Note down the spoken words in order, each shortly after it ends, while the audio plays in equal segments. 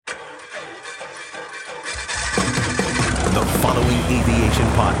The following aviation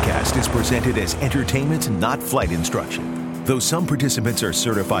podcast is presented as entertainment, not flight instruction. Though some participants are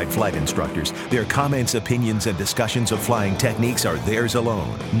certified flight instructors, their comments, opinions, and discussions of flying techniques are theirs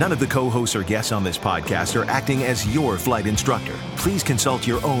alone. None of the co-hosts or guests on this podcast are acting as your flight instructor. Please consult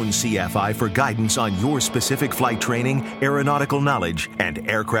your own CFI for guidance on your specific flight training, aeronautical knowledge, and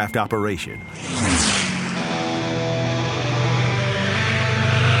aircraft operation.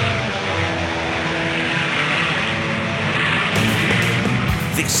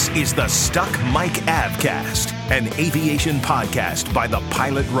 This is the Stuck Mike Avcast, an aviation podcast by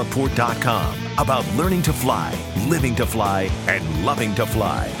thepilotreport.com about learning to fly, living to fly, and loving to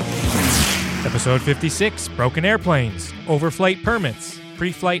fly. Episode 56, Broken Airplanes, Overflight Permits,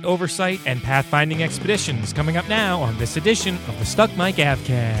 Pre-Flight Oversight, and Pathfinding Expeditions, coming up now on this edition of the Stuck Mike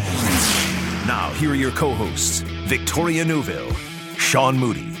Avcast. Now, here are your co-hosts, Victoria Neuville, Sean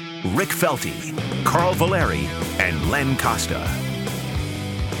Moody, Rick Felty, Carl Valeri, and Len Costa.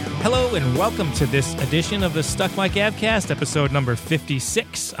 Hello and welcome to this edition of the Stuck Mike Avcast, episode number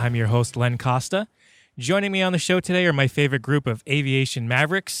 56. I'm your host, Len Costa. Joining me on the show today are my favorite group of aviation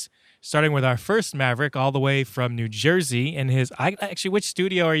mavericks, starting with our first maverick all the way from New Jersey. And which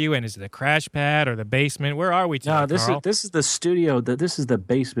studio are you in? Is it the crash pad or the basement? Where are we today, No, this is the studio. This is the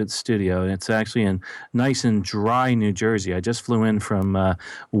basement studio, and it's actually in nice and dry New Jersey. I just flew in from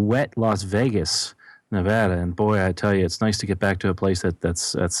wet Las Vegas, Nevada, and boy, I tell you, it's nice to get back to a place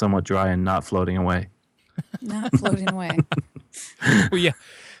that's somewhat dry and not floating away. Not floating away. Well,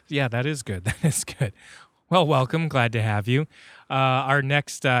 yeah, that is good. That is good. Well, welcome. Glad to have you. Our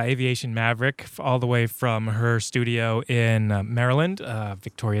next aviation maverick, all the way from her studio in Maryland,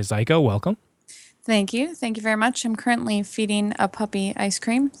 Victoria Zyko. Welcome. Thank you. Thank you very much. I'm currently feeding a puppy ice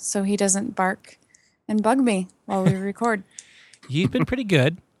cream so he doesn't bark and bug me while we record. He's been pretty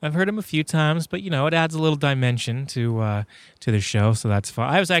good. I've heard him a few times, but, it adds a little dimension to the show, so that's fun.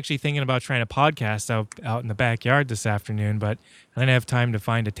 I was actually thinking about trying to podcast out in the backyard this afternoon, but I didn't have time to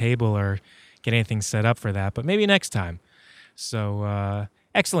find a table or get anything set up for that, but maybe next time. So,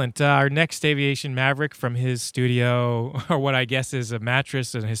 excellent. Our next aviation maverick from his studio, or what I guess is a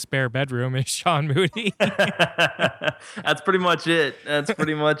mattress in his spare bedroom, is Sean Moody. That's pretty much it.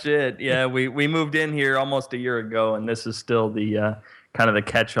 Yeah, we moved in here almost a year ago, and this is still the kind of the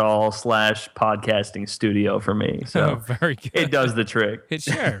catch-all / podcasting studio for me. So very good. It does the trick.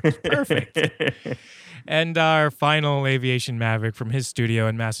 Sure. Perfect. And our final aviation maverick from his studio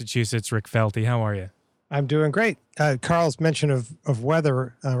in Massachusetts, Rick Felty. How are you? I'm doing great. Carl's mention of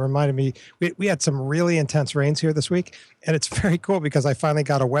weather reminded me, we had some really intense rains here this week, and it's very cool because I finally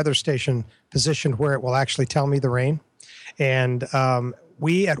got a weather station positioned where it will actually tell me the rain. And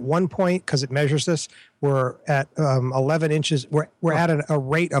we, at one point, because it measures this, we're at 11 inches. We're at a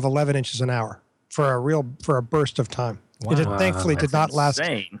rate of 11 inches an hour for a burst of time. Wow. It thankfully did not last.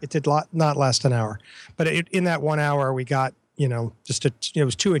 Insane. It did not last an hour, but in that 1 hour we got it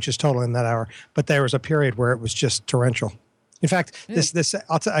was 2 inches total in that hour. But there was a period where it was just torrential. In fact, this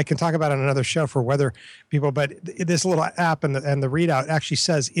I can talk about it on another show for weather people, but this little app and the readout actually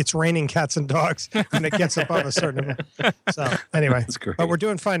says it's raining cats and dogs when it gets above a certain amount. So anyway, That's great. But we're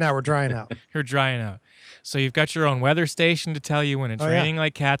doing fine now. We're drying out. You're drying out. So you've got your own weather station to tell you when it's raining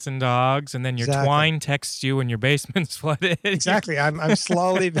like cats and dogs, and then your twine texts you when your basement's flooded. Exactly. I'm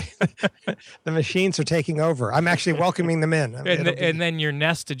slowly, the machines are taking over. I'm actually welcoming them in. And then your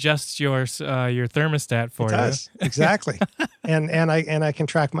Nest adjusts your thermostat for it you. Does. Exactly. and I can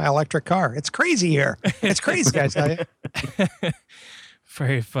track my electric car. It's crazy here. It's crazy, I tell you.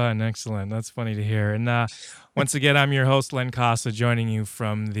 Very fun. Excellent. That's funny to hear. And once again, I'm your host, Len Costa, joining you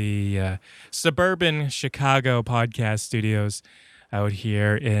from the suburban Chicago podcast studios out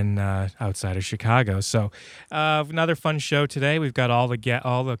here in outside of Chicago. So another fun show today. We've got all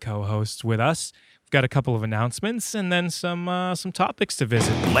the co-hosts with us. We've got a couple of announcements and then some topics to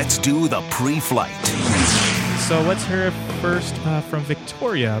visit. Let's do the pre-flight. So let's hear first from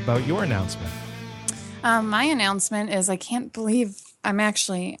Victoria about your announcement. My announcement is, I can't believe I'm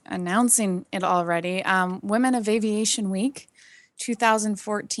actually announcing it already. Women of Aviation Week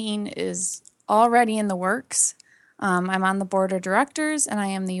 2014 is already in the works. I'm on the board of directors, and I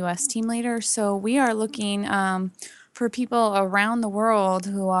am the U.S. team leader. So we are looking for people around the world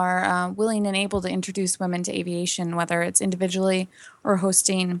who are willing and able to introduce women to aviation, whether it's individually or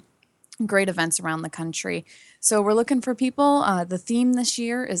hosting great events around the country. So we're looking for people. The theme this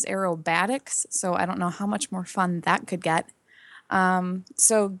year is aerobatics, so I don't know how much more fun that could get.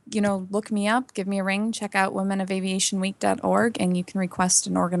 So, look me up, give me a ring, check out womenofaviationweek.org, and you can request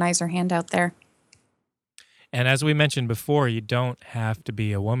an organizer handout there. And as we mentioned before, you don't have to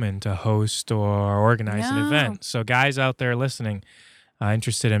be a woman to host or organize an No. event. So guys out there listening,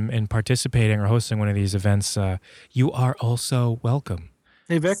 interested in participating or hosting one of these events, you are also welcome.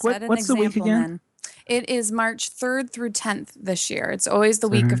 Hey, Vic, Set an what's the week example, again? men. It is March 3rd through 10th this year. It's always the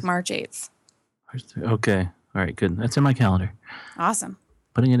week of March 8th. Okay. All right, good. That's in my calendar. Awesome.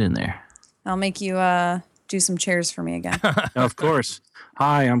 Putting it in there. I'll make you do some chairs for me again. Of course.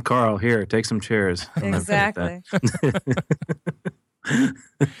 Hi, I'm Carl. Here, take some chairs. I'll never forget that. Exactly. I'll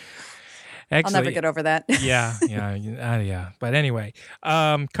Excellent. never get over that. Yeah. But anyway,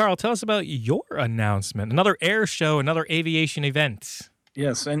 Carl, tell us about your announcement. Another air show, another aviation event.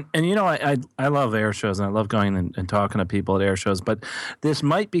 Yes, and you know, I love air shows, and I love going and talking to people at air shows, but this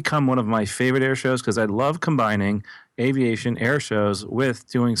might become one of my favorite air shows because I love combining aviation air shows with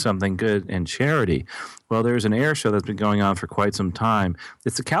doing something good in charity. Well, there's an air show that's been going on for quite some time.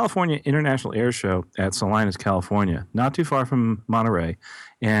 It's the California International Air Show at Salinas, California, not too far from Monterey.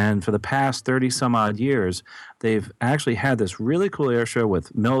 And for the past 30 some odd years, they've actually had this really cool air show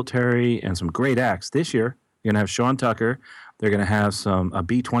with military and some great acts. This year, you're going to have Sean Tucker. They're going to have a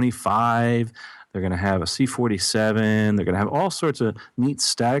B-25. They're going to have a C-47. They're going to have all sorts of neat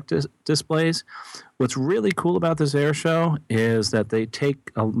static displays. What's really cool about this air show is that they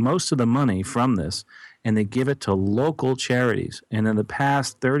take most of the money from this and they give it to local charities. And in the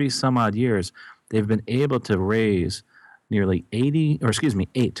past 30 some odd years, they've been able to raise nearly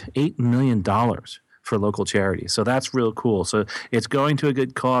 $8 million for local charities. So that's real cool. So it's going to a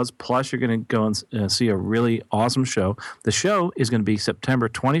good cause. Plus, you're going to go and see a really awesome show. The show is going to be September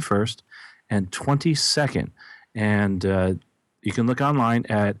 21st and 22nd. And you can look online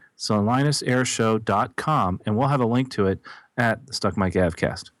at salinasairshow.com, and we'll have a link to it at the Stuck Mike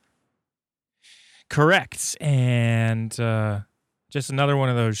Avcast. Correct. And just another one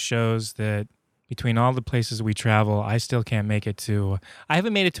of those shows that between all the places we travel, I still can't make it to. I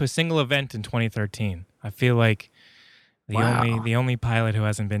haven't made it to a single event in 2013. I feel like the only pilot who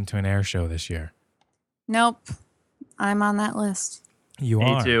hasn't been to an air show this year. Nope. I'm on that list. You Me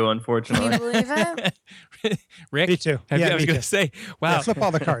are. too, Can unfortunately. you believe it? Rick? Me too. I Yeah, was me going too. to say, wow. Yeah, flip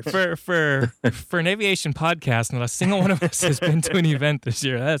all the cards. For an aviation podcast, not a single one of us has been to an event this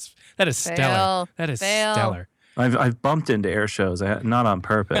year. That is stellar. Fail. That is Fail. stellar. I've bumped into air shows, not on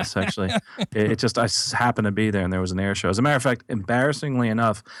purpose, actually. I just happened to be there, and there was an air show. As a matter of fact, embarrassingly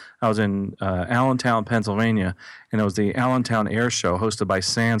enough, I was in Allentown, Pennsylvania, and it was the Allentown Air Show hosted by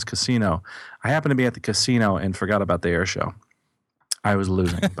Sands Casino. I happened to be at the casino and forgot about the air show. I was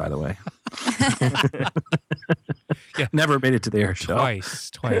losing, by the way. Yeah. Never made it to the air show.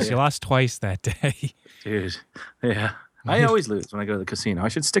 Twice. You lost twice that day. Dude, yeah. I always lose when I go to the casino. I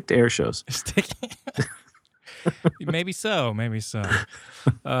should stick to air shows. Maybe so.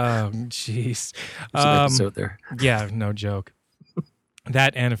 Jeez. There's an episode there. Yeah, no joke.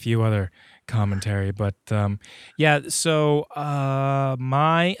 That and a few other commentary. But so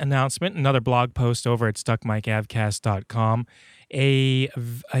my announcement, another blog post over at stuckmikeavcast.com, a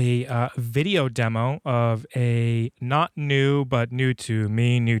video demo of a not new, but new to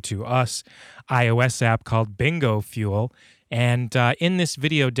me, new to us, iOS app called Bingo Fuel. And in this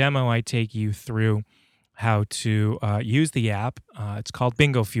video demo, I take you through how to use the app. It's called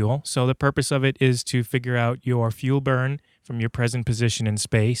Bingo Fuel. So the purpose of it is to figure out your fuel burn from your present position in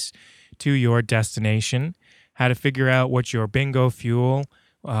space to your destination, how to figure out what your bingo fuel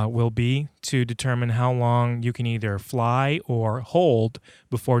will be to determine how long you can either fly or hold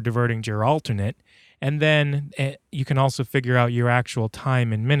before diverting to your alternate. And then you can also figure out your actual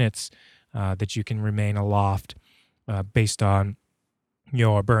time in minutes that you can remain aloft based on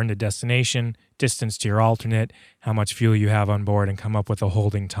your burn to destination, distance to your alternate, how much fuel you have on board, and come up with a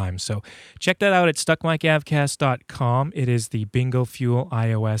holding time. So check that out at stuckmikeavcast.com. It is the Bingo Fuel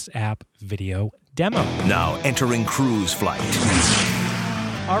iOS app video demo. Now entering cruise flight.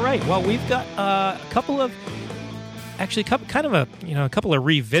 All right. Well, we've got a couple of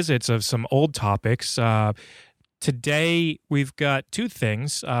revisits of some old topics. Today, we've got two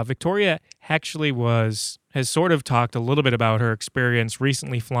things. Victoria actually has sort of talked a little bit about her experience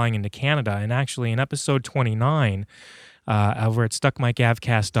recently flying into Canada. And actually, in episode 29, over at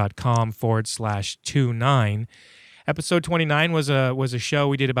stuckmikeavcast.com/29, episode 29 was a show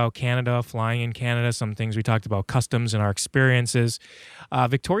we did about Canada, flying in Canada, some things we talked about customs and our experiences.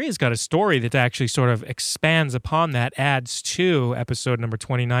 Victoria's got a story that actually sort of expands upon that, adds to episode number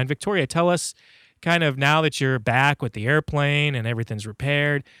 29. Victoria, tell us, kind of now that you're back with the airplane and everything's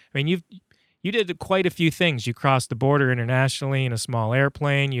repaired. I mean, you did quite a few things. You crossed the border internationally in a small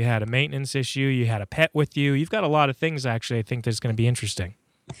airplane. You had a maintenance issue. You had a pet with you. You've got a lot of things, actually, I think that's going to be interesting.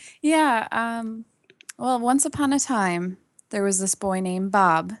 Yeah. Well, once upon a time, there was this boy named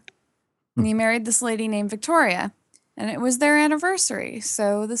Bob, and he married this lady named Victoria, and it was their anniversary.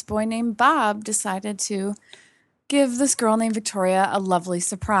 So this boy named Bob decided to give this girl named Victoria a lovely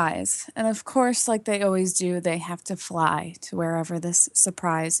surprise. And of course, like they always do, they have to fly to wherever this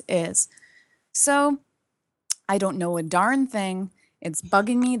surprise is. So I don't know a darn thing. It's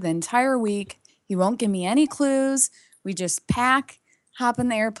bugging me the entire week. He won't give me any clues. We just pack, hop in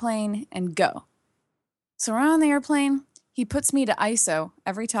the airplane, and go. So we're on the airplane. He puts me to ISO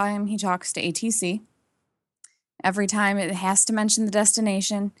every time he talks to ATC. Every time it has to mention the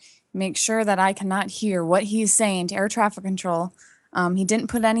destination, make sure that I cannot hear what he's saying to air traffic control. He didn't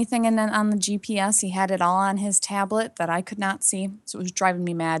put anything in on the GPS. He had it all on his tablet that I could not see, so it was driving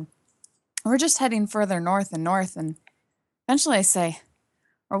me mad. We're just heading further north and north, and eventually I say,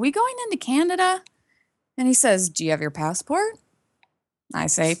 "Are we going into Canada?" And he says, "Do you have your passport?" I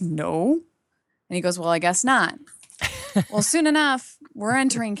say, "No." And he goes, "Well, I guess not." Well, soon enough, we're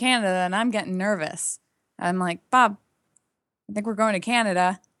entering Canada, and I'm getting nervous. I'm like, "Bob, I think we're going to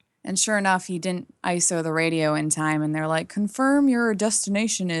Canada." And sure enough, he didn't ISO the radio in time. And they're like, "Confirm your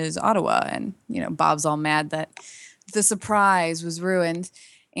destination is Ottawa." And, Bob's all mad that the surprise was ruined.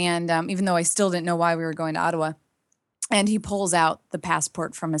 And even though I still didn't know why we were going to Ottawa. And he pulls out the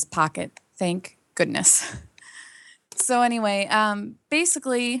passport from his pocket. Thank goodness. So anyway,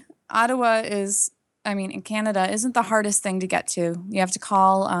 basically, Ottawa in Canada isn't the hardest thing to get to. You have to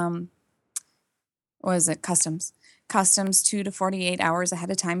call, Customs. Customs 2 to 48 hours ahead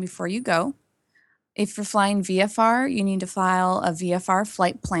of time before you go. If you're flying VFR, you need to file a VFR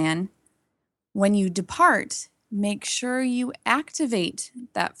flight plan. When you depart, make sure you activate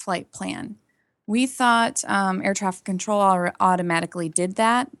that flight plan. We thought air traffic control automatically did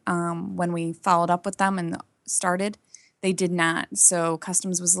that when we followed up with them and started. They did not. So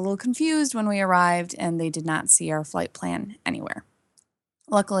Customs was a little confused when we arrived, and they did not see our flight plan anywhere.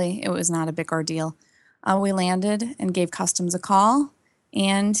 Luckily, it was not a big ordeal. We landed and gave Customs a call,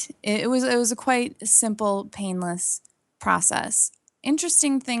 and it was a quite simple, painless process.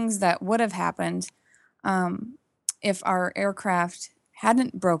 Interesting things that would have happened if our aircraft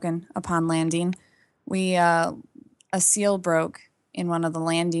hadn't broken upon landing. A seal broke in one of the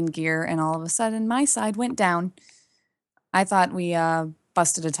landing gear, and all of a sudden my side went down. I thought we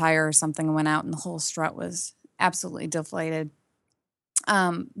busted a tire or something and went out, and the whole strut was absolutely deflated.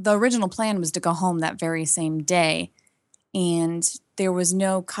 The original plan was to go home that very same day, and there was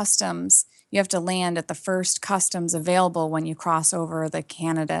no customs. You have to land at the first customs available when you cross over the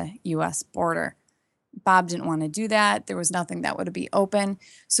Canada-U.S. border. Bob didn't want to do that. There was nothing that would be open.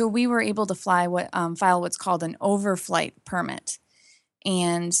 So we were able to file what's called an overflight permit.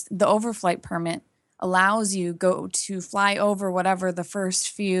 And the overflight permit allows you to fly over whatever the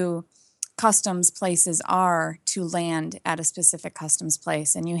first few customs places are to land at a specific customs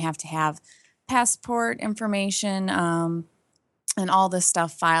place. And you have to have passport information and all this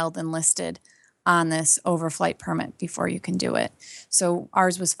stuff filed and listed on this overflight permit before you can do it. So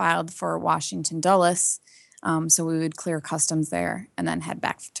ours was filed for Washington Dulles, so we would clear customs there and then head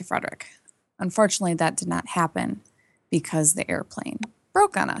back to Frederick. Unfortunately, that did not happen because the airplane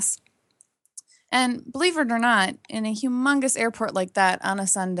broke on us. And believe it or not, in a humongous airport like that on a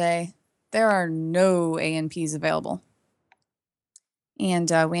Sunday, there are no A&Ps available.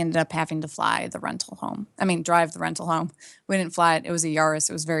 And we ended up having to drive the rental home. We didn't fly it. It was a Yaris.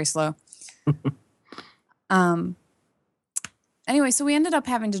 It was very slow. Anyway, so we ended up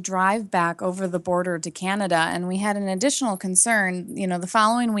having to drive back over the border to Canada, and we had an additional concern. The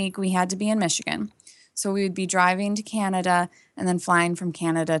following week we had to be in Michigan. So we would be driving to Canada and then flying from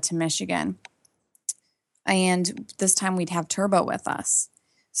Canada to Michigan. And this time we'd have Turbo with us.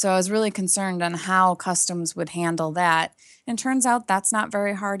 So I was really concerned on how Customs would handle that. And turns out that's not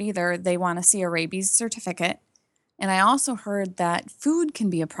very hard either. They want to see a rabies certificate. And I also heard that food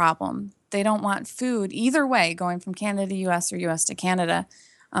can be a problem. They don't want food either way going from Canada to U.S. or U.S. to Canada.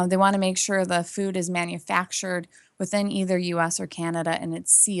 They want to make sure the food is manufactured within either U.S. or Canada and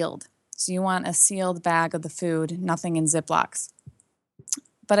it's sealed. So you want a sealed bag of the food, nothing in Ziplocs.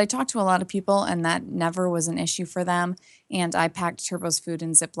 But I talked to a lot of people, and that never was an issue for them. And I packed Turbo's food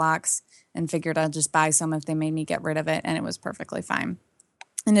in Ziplocs and figured I'd just buy some if they made me get rid of it, and it was perfectly fine.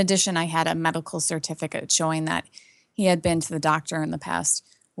 In addition, I had a medical certificate showing that he had been to the doctor in the past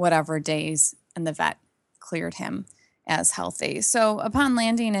whatever days, and the vet cleared him as healthy. So upon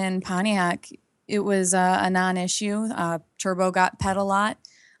landing in Pontiac, it was a non-issue. Turbo got pet a lot.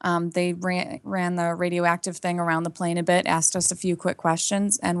 They ran the radioactive thing around the plane a bit, asked us a few quick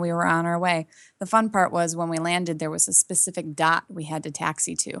questions, and we were on our way. The fun part was when we landed, there was a specific dot we had to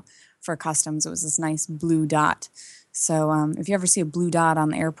taxi to. for customs. It was this nice blue dot. So if you ever see a blue dot on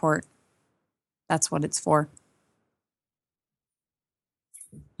the airport, that's what it's for.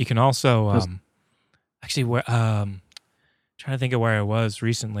 You can also trying to think of where I was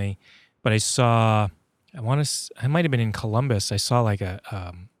recently, but I saw I might have been in Columbus. I saw like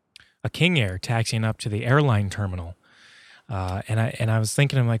a King Air taxiing up to the airline terminal. And I was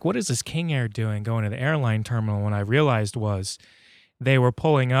thinking, I'm like, what is this King Air doing going to the airline terminal? When I realized was they were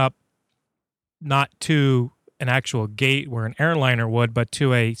pulling up not to an actual gate where an airliner would, but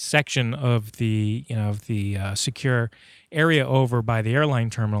to a section of the secure area over by the airline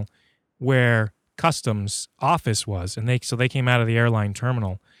terminal where customs office was. And they came out of the airline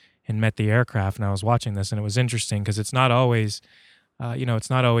terminal and met the aircraft. And I was watching this, and it was interesting because it's not always, it's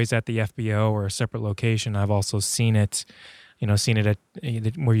not always at the FBO or a separate location. I've also seen it at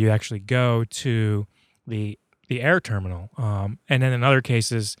where you actually go to the air terminal. And then in other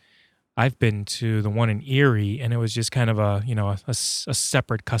cases, I've been to the one in Erie, and it was just kind of a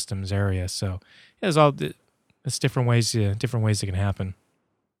separate customs area. So it's different ways it can happen.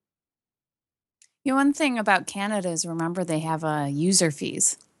 One thing about Canada is, remember, they have user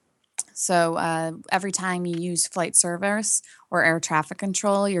fees. So every time you use flight service or air traffic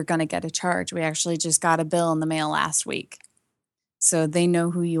control, you're going to get a charge. We actually just got a bill in the mail last week. So they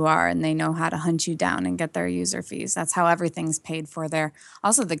know who you are, and they know how to hunt you down and get their user fees. That's how everything's paid for there.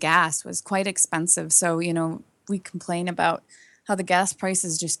 Also, the gas was quite expensive. So, we complain about how the gas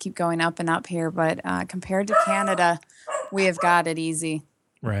prices just keep going up and up here. But compared to Canada, we have got it easy.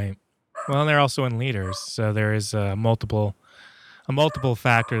 Right. Well, they're also in liters. So there is a multiple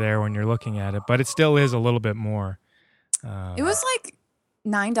factor there when you're looking at it. But it still is a little bit more. It was like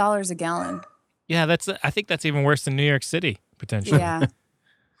 $9 a gallon. Yeah, I think that's even worse than New York City. Potentially. Yeah.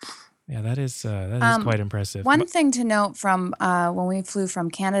 Yeah, that is quite impressive. One thing to note from when we flew from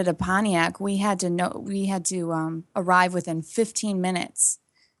Canada to Pontiac, we had to arrive within 15 minutes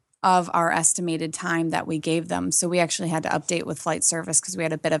of our estimated time that we gave them. So we actually had to update with flight service because we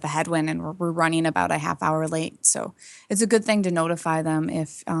had a bit of a headwind, and we're running about a half hour late. So it's a good thing to notify them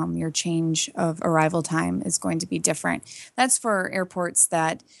if your change of arrival time is going to be different. That's for airports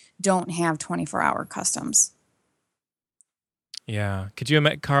that don't have 24-hour customs. Yeah.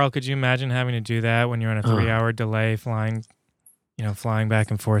 Carl, could you imagine having to do that when you're on a 3-hour delay flying back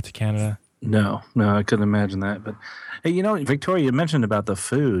and forth to Canada? No, I couldn't imagine that. But hey, Victoria, you mentioned about the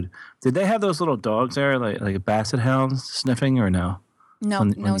food. Did they have those little dogs there, like basset hounds sniffing, or no? No,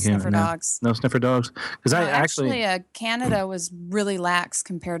 no sniffer dogs. No sniffer dogs? Because actually, Canada was really lax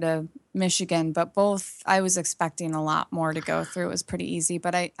compared to Michigan, but I was expecting a lot more to go through. It was pretty easy,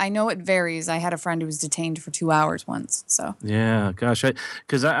 but I know it varies. I had a friend who was detained for 2 hours once. So yeah, gosh,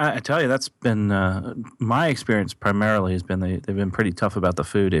 because I tell you, that's been my experience. Primarily has been they've been pretty tough about the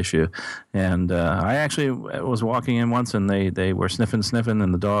food issue, and I actually was walking in once, and they were sniffing,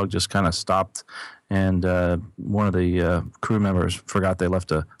 and the dog just kind of stopped. And one of the crew members forgot they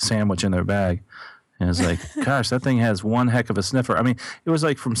left a sandwich in their bag. And it's like, gosh, that thing has one heck of a sniffer. I mean, it was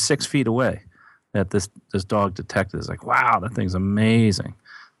like from 6 feet away that this dog detected. It's like, wow, that thing's amazing.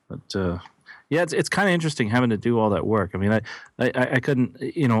 But yeah, it's kind of interesting having to do all that work. I mean, I couldn't,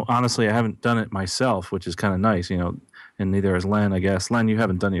 honestly, I haven't done it myself, which is kind of nice, and neither has Len, I guess. Len, you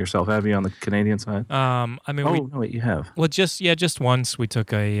haven't done it yourself, have you, on the Canadian side? Wait, you have. Well, just once we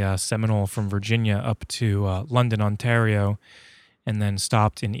took a Seminole from Virginia up to London, Ontario, and then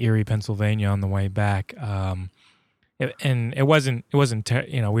stopped in Erie, Pennsylvania on the way back. It wasn't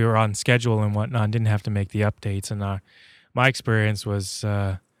we were on schedule and whatnot, didn't have to make the updates. And my experience was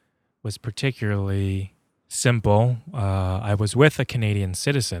particularly simple. I was with a Canadian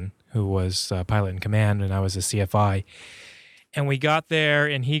citizen who was pilot in command, and I was a CFI. And we got there,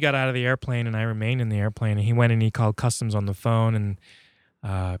 and he got out of the airplane, and I remained in the airplane. And he went and he called customs on the phone,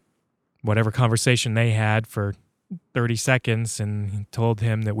 and whatever conversation they had for 30 seconds, and told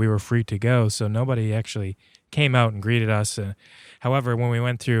him that we were free to go. So nobody actually came out and greeted us. However, when we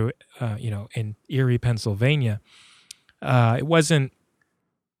went through, in Erie, Pennsylvania, it wasn't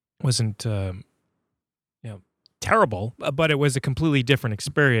terrible, but it was a completely different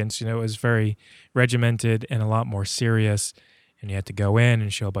experience. It was very regimented and a lot more serious. And you had to go in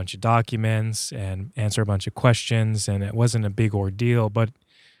and show a bunch of documents and answer a bunch of questions, and it wasn't a big ordeal. But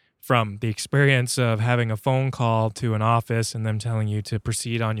from the experience of having a phone call to an office and them telling you to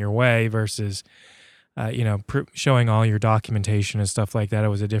proceed on your way versus, showing all your documentation and stuff like that, it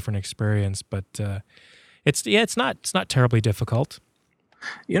was a different experience. But it's not terribly difficult.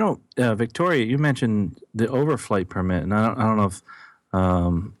 Victoria, you mentioned the overflight permit, and I don't know if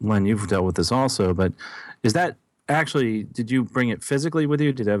Len, you've dealt with this also, but is that actually, did you bring it physically with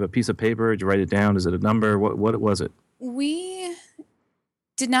you? Did you have a piece of paper? Did you write it down? Is it a number? What was it? We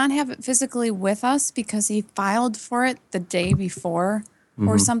did not have it physically with us because he filed for it the day before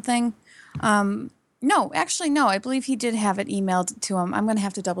or something. No, actually, no. I believe he did have it emailed to him. I'm going to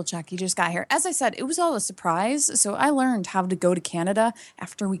have to double check. He just got here. As I said, it was all a surprise. So I learned how to go to Canada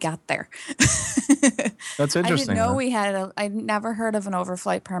after we got there. That's interesting. I didn't know we had I'd never heard of an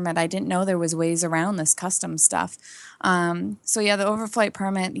overflight permit. I didn't know there was ways around this customs stuff. So yeah, the overflight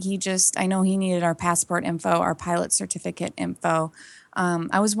permit, I know he needed our passport info, our pilot certificate info.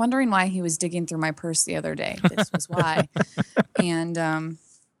 I was wondering why he was digging through my purse the other day. This was why. And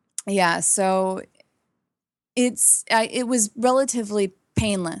yeah, so it was relatively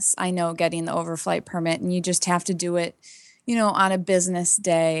painless, I know, getting the overflight permit, and you just have to do it, on a business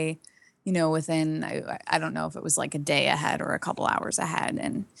day, within, I don't know if it was like a day ahead or a couple hours ahead.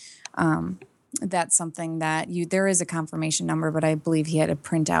 And that's something that there is a confirmation number, but I believe he had a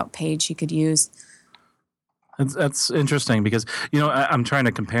printout page he could use. That's interesting because, I'm trying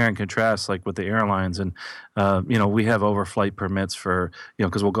to compare and contrast like with the airlines and, we have overflight permits for,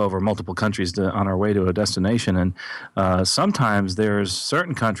 because we'll go over multiple countries on our way to a destination. And sometimes there's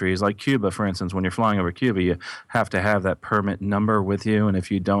certain countries like Cuba, for instance, when you're flying over Cuba, you have to have that permit number with you. And if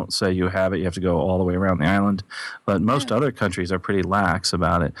you don't say you have it, you have to go all the way around the island. But most other countries are pretty lax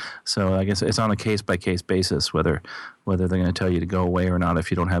about it. So I guess it's on a case-by-case basis whether they're going to tell you to go away or not if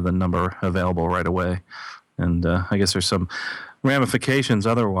you don't have the number available right away. And I guess there's some ramifications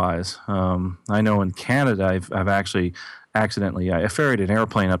otherwise. I know in Canada, I've actually accidentally I ferried an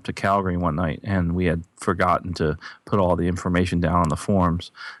airplane up to Calgary one night, and we had forgotten to put all the information down on the forms,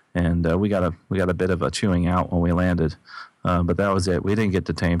 and we got a bit of a chewing out when we landed, but that was it. We didn't get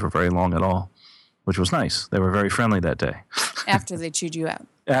detained for very long at all, which was nice. They were very friendly that day. After they chewed you out.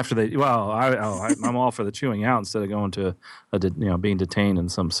 I'm all for the chewing out instead of going to being detained in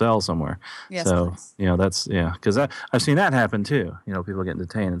some cell somewhere. Yes, so please. that's because I've seen that happen too. People getting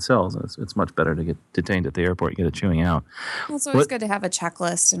detained in cells, and it's much better to get detained at the airport and get a chewing out. Well, it's always good to have a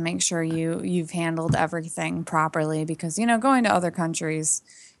checklist and make sure you've handled everything properly because going to other countries.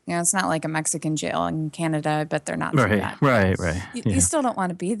 It's not like a Mexican jail in Canada. I bet they're not. Right. You still don't want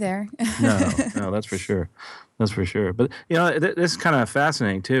to be there. No, that's for sure. That's for sure. But this is kind of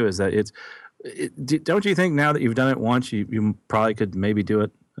fascinating too. Is that don't you think now that you've done it once, you probably could maybe do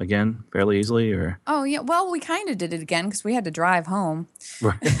it again fairly easily? Or oh yeah, well we kind of did it again because we had to drive home.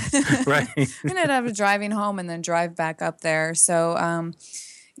 Right. We ended up driving home and then drive back up there. So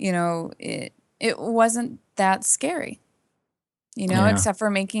it wasn't that scary. Except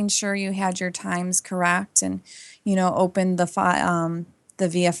for making sure you had your times correct and, opened the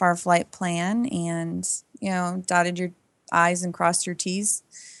VFR flight plan and, dotted your I's and crossed your T's.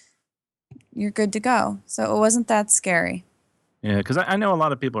 You're good to go. So it wasn't that scary. Yeah, because I know a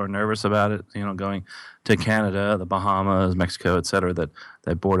lot of people are nervous about it, going to Canada, the Bahamas, Mexico, et cetera,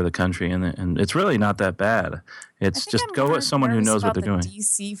 that border the country. And it's really not that bad. It's just go with someone who knows what they're doing.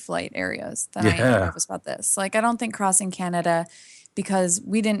 DC flight areas that I am nervous about this. Like, I don't think crossing Canada, because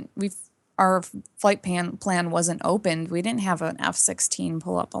our flight plan wasn't opened. We didn't have an F-16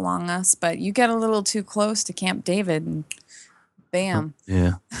 pull up along us, but you get a little too close to Camp David and bam.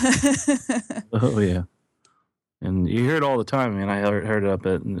 Yeah. Oh, yeah. And you hear it all the time. I mean, I heard it up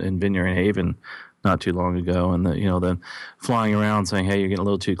in Vineyard Haven not too long ago, and then flying around saying, "Hey, you're getting a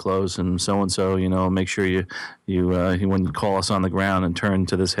little too close," and so, make sure you when you call us on the ground and turn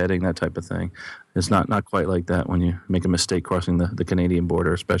to this heading, that type of thing. It's not quite like that when you make a mistake crossing the Canadian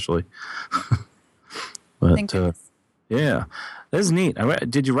border, especially. But yeah, this is neat.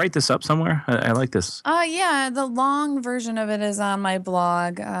 Did you write this up somewhere? I like this. Yeah, the long version of it is on my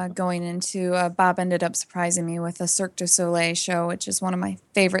blog. Going into Bob ended up surprising me with a Cirque du Soleil show, which is one of my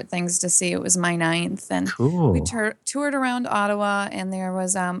favorite things to see. It was my 9th, and cool. We toured around Ottawa, and there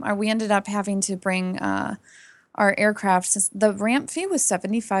was we ended up having to bring our aircraft. The ramp fee was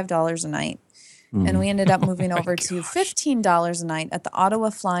 $75 a night. And we ended up moving over to $15 a night at the Ottawa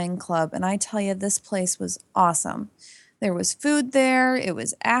Flying Club. And I tell you, this place was awesome. There was food there. It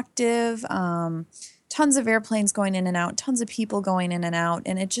was active. Tons of airplanes going in and out. Tons of people going in and out.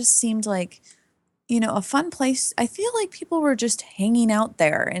 And it just seemed like, a fun place. I feel like people were just hanging out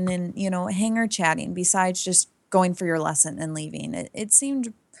there and then, hangar chatting besides just going for your lesson and leaving. It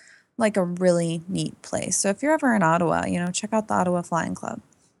seemed like a really neat place. So if you're ever in Ottawa, check out the Ottawa Flying Club.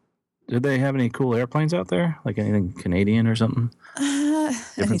 Did they have any cool airplanes out there? Like anything Canadian or something?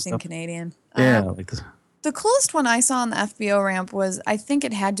 Anything stuff? Canadian. Yeah, like this. The coolest one I saw on the FBO ramp was, I think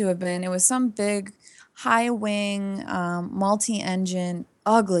it had to have been, it was some big high wing, multi-engine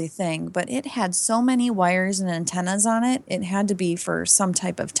ugly thing, but it had so many wires and antennas on it. It had to be for some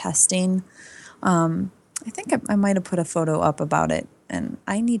type of testing. I think I might have put a photo up about it, and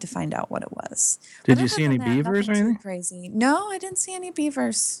I need to find out what it was. Did But you other see than any that, beavers or nothing too anything? crazy? No, I didn't see any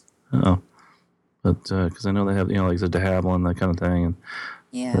beavers. Oh, but because I know they have, like the de Havilland and that kind of thing. And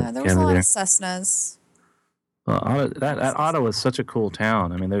Yeah, there was a lot of Cessnas. Ottawa is such a cool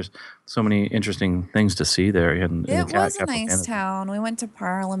town. I mean, there's so many interesting things to see there. It was a nice town. We went to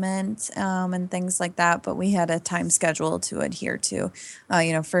Parliament and things like that, but we had a time schedule to adhere to.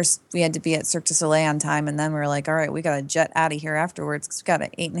 First we had to be at Cirque du Soleil on time, and then we were like, all right, we got to jet out of here afterwards because we got an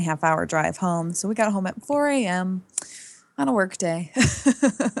 8.5-hour drive home. So we got home at 4 a.m. on a work day.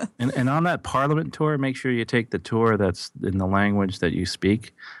 And on that Parliament tour, make sure you take the tour that's in the language that you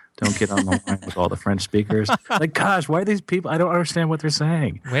speak. Don't get on the line with all the French speakers. Like, gosh, why are these people? I don't understand what they're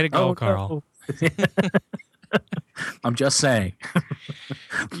saying. Way to go, Carl. No. I'm just saying.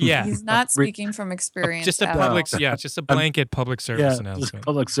 Yeah. He's not speaking from experience. Just a blanket public service announcement. Just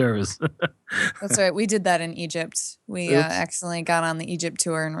public service. That's right. We did that in Egypt. We accidentally got on the Egypt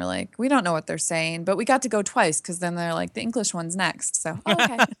tour and we're like, we don't know what they're saying, but we got to go twice because then they're like, the English one's next. So,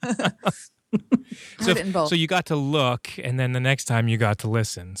 okay. So you got to look, and then the next time you got to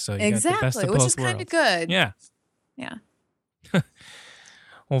listen. So you got the best of which both is kind worlds. of good. Yeah. Yeah.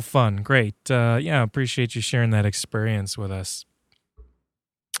 Well, fun, great. Appreciate you sharing that experience with us.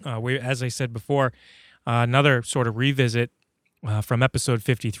 As I said before, another sort of revisit from episode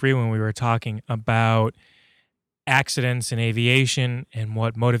 53 when we were talking about accidents in aviation and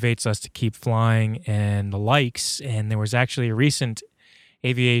what motivates us to keep flying and the likes. And there was actually a recent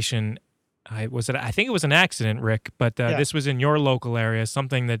aviation. I think it was an accident, Rick, but this was in your local area,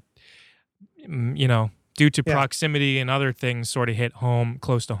 something that, due to proximity and other things sort of hit home,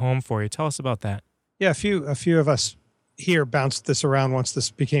 close to home for you. Tell us about that. Yeah, a few of us here bounced this around once this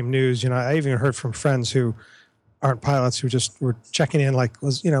became news. I even heard from friends who aren't pilots who just were checking in like,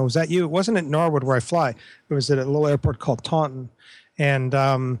 was that you? It wasn't at Norwood where I fly. It was at a little airport called Taunton. And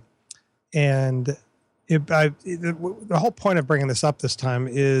the whole point of bringing this up this time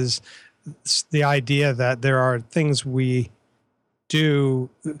is the idea that there are things we do.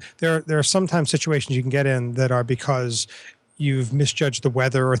 There are sometimes situations you can get in that are because you've misjudged the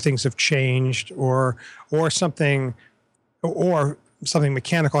weather or things have changed or something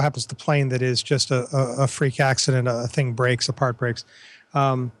mechanical happens to the plane that is just a freak accident, a thing breaks, a part breaks.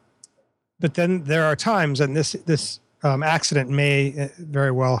 But then there are times, and this accident may very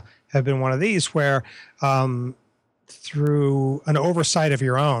well have been one of these, where through an oversight of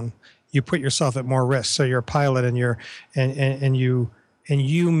your own, you put yourself at more risk. So you're a pilot, and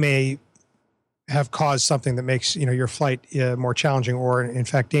you may have caused something that makes your flight more challenging or in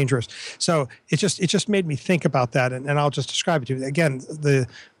fact dangerous. So it just made me think about that, and I'll just describe it to you again.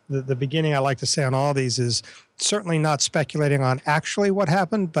 The beginning I like to say on all these is certainly not speculating on actually what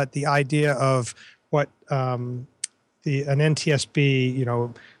happened, but the idea of what an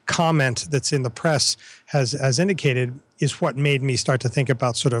NTSB comment that's in the press has indicated is what made me start to think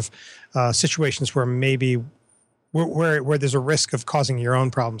about sort of situations where maybe where there's a risk of causing your own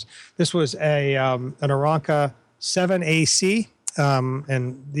problems. This was an Aeronca 7AC,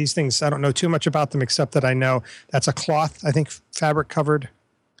 and these things, I don't know too much about them except that I know that's a cloth, I think, fabric covered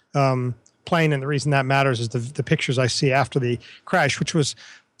plane, and the reason that matters is the pictures I see after the crash, which was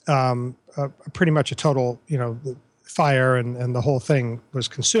pretty much a total, fire, and the whole thing was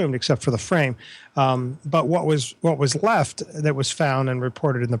consumed except for the frame. But what was left that was found and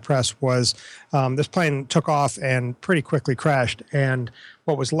reported in the press was this plane took off and pretty quickly crashed. And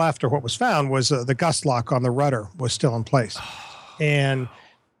what was left, or what was found, was the gust lock on the rudder was still in place. And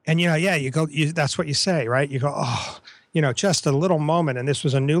you go, that's what you say, right? You go, just a little moment. And this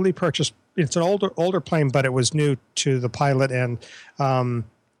was a newly purchased. It's an older plane, but it was new to the pilot, and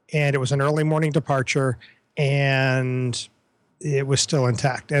it was an early morning departure. And it was still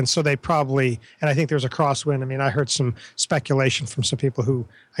intact. And so they probably, and I think there's a crosswind. I mean, I heard some speculation from some people who,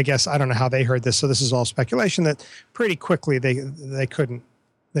 I guess, I don't know how they heard this. So this is all speculation that pretty quickly they couldn't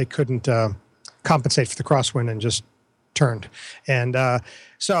compensate for the crosswind and just turned. And but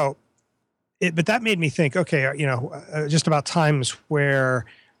that made me think, okay, just about times where,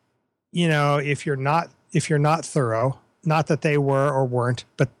 if you're not thorough, not that they were or weren't,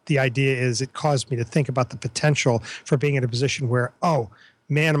 but the idea is it caused me to think about the potential for being in a position where, oh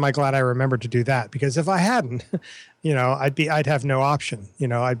man, am I glad I remembered to do that? Because if I hadn't, I'd have no option.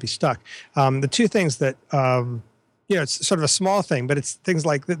 I'd be stuck. The two things that, it's sort of a small thing, but it's things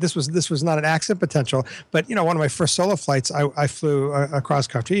like this was not an accident potential, but one of my first solo flights, I flew across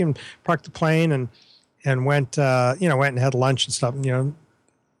country and parked the plane and went and had lunch and stuff.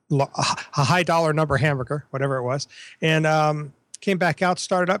 a high dollar number hamburger, whatever it was, and came back out,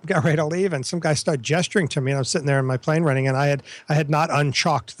 started up, got ready to leave, and some guy started gesturing to me, and I was sitting there in my plane running, and I had not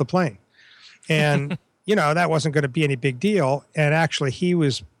unchalked the plane, and that wasn't going to be any big deal. And actually, he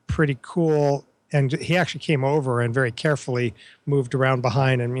was pretty cool, and he actually came over and very carefully moved around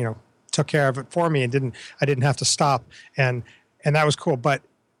behind and took care of it for me, and I didn't have to stop, and that was cool. But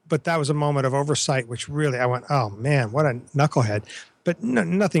that was a moment of oversight, which really I went, oh man, what a knucklehead. But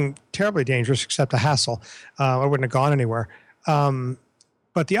nothing terribly dangerous except a hassle. I wouldn't have gone anywhere.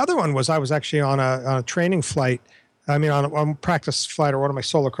 But the other one was I was actually on a training flight. I mean, on a practice flight or one of my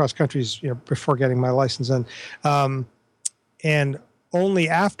solo cross countries, before getting my license in. And only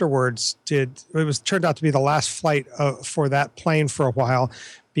afterwards turned out to be the last flight for that plane for a while,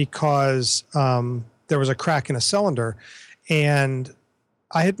 because there was a crack in a cylinder, and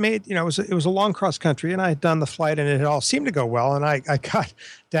I had made, it was a long cross country, and I had done the flight, and it had all seemed to go well. And I got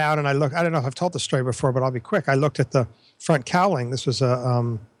down and I looked. I don't know if I've told the story before, but I'll be quick. I looked at the front cowling. This was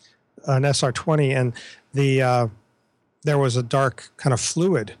an SR-20, and there was a dark kind of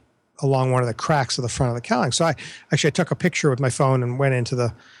fluid along one of the cracks of the front of the cowling. So I took a picture with my phone and went into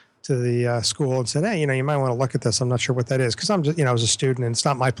the school and said, hey, you might want to look at this. I'm not sure what that is, because I'm just, I was a student and it's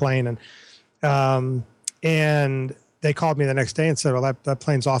not my plane. And they called me the next day and said, well, that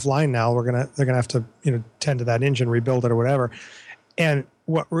plane's offline now. They're gonna have to tend to that engine, rebuild it or whatever. And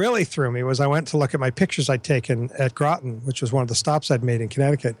what really threw me was I went to look at my pictures I'd taken at Groton, which was one of the stops I'd made in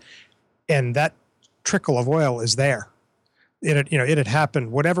Connecticut, and that trickle of oil is there. It had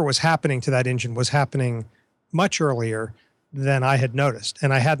happened. Whatever was happening to that engine was happening much earlier than I had noticed,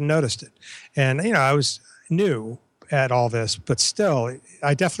 and I hadn't noticed it. And I was new at all this, but still,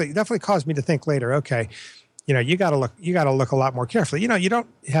 I definitely caused me to think later. Okay, you got to look a lot more carefully. You don't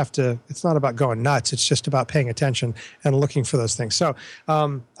have to. It's not about going nuts. It's just about paying attention and looking for those things. So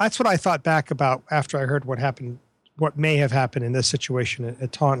that's what I thought back about after I heard what may have happened in this situation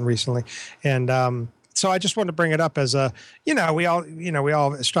at Taunton recently, and. So I just wanted to bring it up as we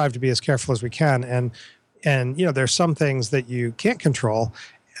all strive to be as careful as we can, and there's some things that you can't control.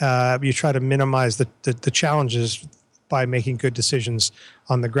 You try to minimize the challenges by making good decisions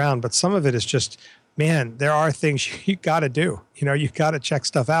on the ground, but some of it is just, man, there are things you got to do. You got to check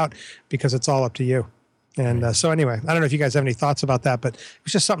stuff out because it's all up to you. And so anyway, I don't know if you guys have any thoughts about that, but it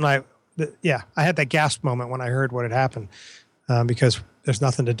was just something I had that gasp moment when I heard what had happened, because there's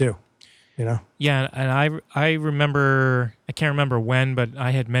nothing to do. Yeah, and I remember, I can't remember when, but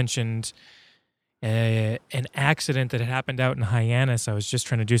I had mentioned an accident that had happened out in Hyannis. I was just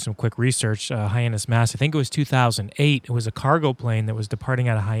trying to do some quick research. Hyannis, Mass. I think it was 2008. It was a cargo plane that was departing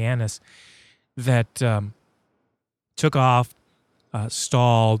out of Hyannis that took off,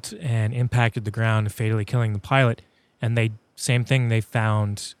 stalled, and impacted the ground, fatally killing the pilot. And same thing they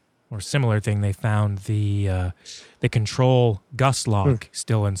found, or similar thing, they found the control gust lock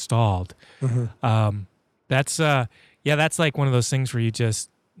still installed. Mm-hmm. That's like one of those things where you just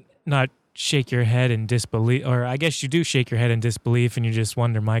not shake your head in disbelief, or I guess you do shake your head in disbelief, and you just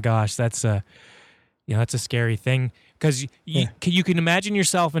wonder, my gosh, that's a scary thing, because you can imagine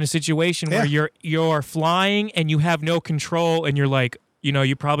yourself in a situation where you're flying and you have no control, and you're like,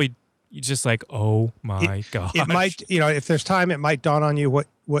 you probably. You're just like, oh my gosh. It might, if there's time, it might dawn on you what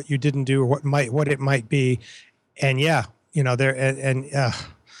you didn't do, or what it might be, and your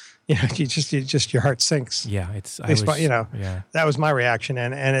heart sinks. Yeah, that was my reaction,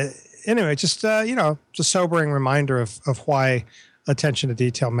 and anyway, just sobering reminder of why attention to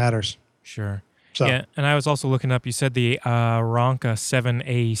detail matters. Sure. So. Yeah, and I was also looking up. You said the Aeronca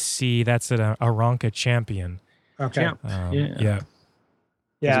 7AC. That's an Aeronca Champion. Okay. Yeah.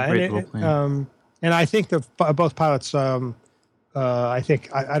 Yeah, and I think both pilots. I think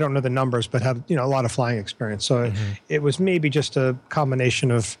I don't know the numbers, but had a lot of flying experience. So it was maybe just a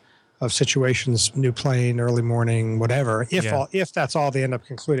combination of situations: new plane, early morning, whatever. If that's all they end up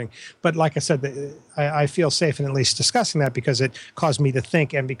concluding. But like I said, I feel safe in at least discussing that because it caused me to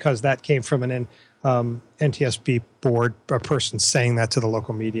think, and because that came from an NTSB board, a person saying that to the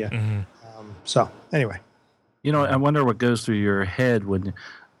local media. So anyway. I wonder what goes through your head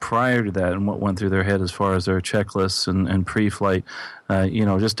prior to that, and what went through their head as far as their checklists and pre-flight.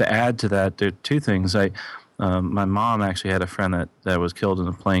 Just to add to that, there are two things. My mom actually had a friend that was killed in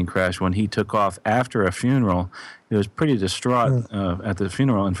a plane crash. When he took off after a funeral, he was pretty distraught at the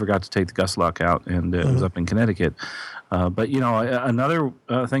funeral and forgot to take the gust lock out, and it was up in Connecticut. But another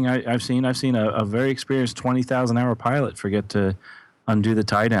thing I've seen a very experienced 20,000-hour pilot forget to undo the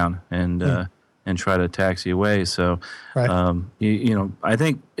tie down and try to taxi away. So, right. I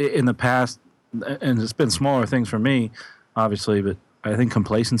think in the past, and it's been smaller things for me, obviously, but I think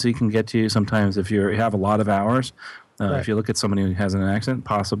complacency can get to you sometimes if you have a lot of hours. Right. If you look at somebody who has an accident,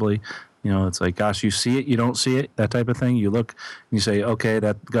 possibly, it's like, gosh, you see it, you don't see it, that type of thing. You look, and you say, okay,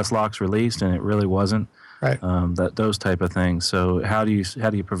 that gust lock's released, and it really wasn't. Right. Those type of things. So how do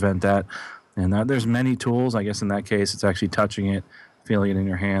you prevent that? And there's many tools. I guess in that case, it's actually touching it, feeling it in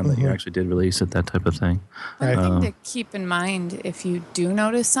your hand that you actually did release it, that type of thing. One thing to keep in mind if you do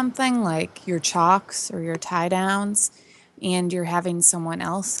notice something like your chocks or your tie downs, and you're having someone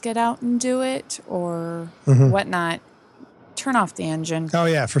else get out and do it or whatnot, turn off the engine. Oh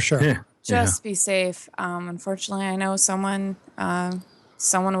yeah, for sure. Yeah. Just be safe. Unfortunately, I know someone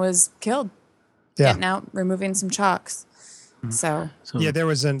was killed getting out, removing some chocks. So Yeah, there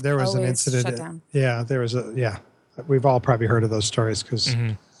was an always incident. shut down. Yeah, there was we've all probably heard of those stories because.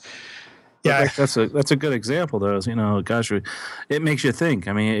 Yeah, that's a good example, though. Is, gosh, it makes you think.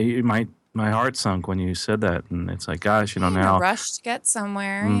 I mean, my heart sunk when you said that, and it's like, gosh, in now a rush to get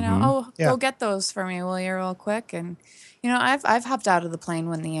somewhere, go get those for me, will you, real quick? And I've hopped out of the plane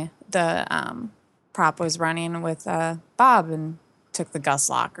when the prop was running with Bob and took the gust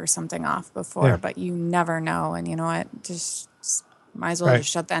lock or something off before, but you never know. And you know what? Just might as well just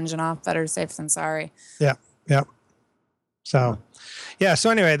shut the engine off. Better safe than sorry. Yeah. So, so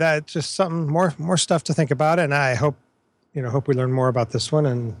anyway, that's just something more stuff to think about, and I hope we learn more about this one,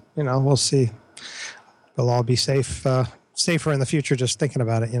 and we'll see. We'll all be safer in the future just thinking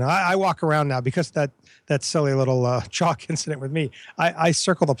about it. I walk around now because that silly little chalk incident with me. I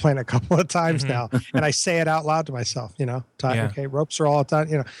circle the plane a couple of times now, and I say it out loud to myself. Okay, ropes are all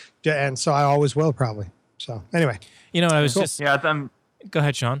done. And so I always will probably. So anyway, I was cool. just Go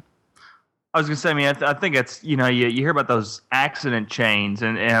ahead, Sean. I was gonna say, I mean, I think it's you hear about those accident chains,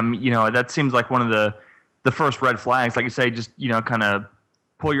 and that seems like one of the first red flags. Like you say, just kind of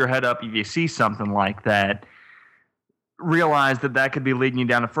pull your head up if you see something like that. Realize that could be leading you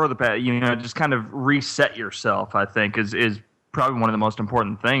down a further path. Just kind of reset yourself. I think is probably one of the most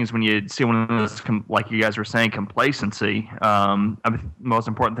important things when you see one of those, like you guys were saying, complacency. The most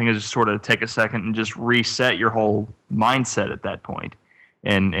important thing is just sort of take a second and just reset your whole mindset at that point.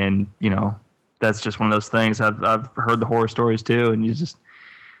 And that's just one of those things. I've heard the horror stories too, and you just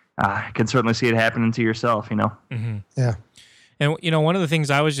can certainly see it happening to yourself. Yeah. And one of the things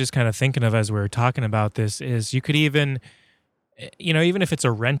I was just kind of thinking of as we were talking about this is you could even if it's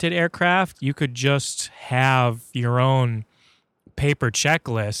a rented aircraft, you could just have your own paper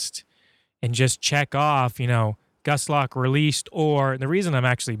checklist and just check off, gust lock released. Or the reason I'm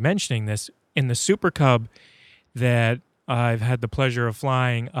actually mentioning this, in the Super Cub that I've had the pleasure of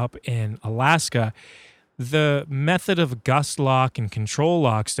flying up in Alaska, the method of gust lock and control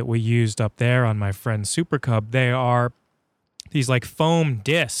locks that we used up there on my friend's Super Cub, they are these like foam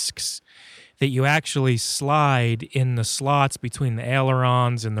discs that you actually slide in the slots between the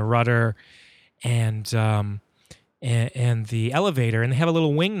ailerons and the rudder and the elevator, and they have a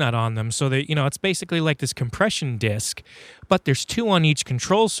little wing nut on them, so that it's basically like this compression disc, but there's two on each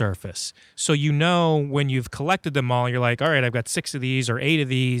control surface. So when you've collected them all, you're like, all right, I've got 6 of these or 8 of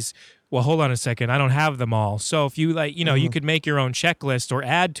these. Well, hold on a second, I don't have them all. So if you you could make your own checklist or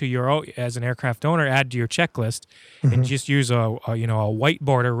add to your own, as an aircraft owner, add to your checklist and just use a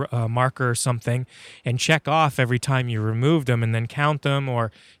whiteboard or marker or something and check off every time you remove them and then count them.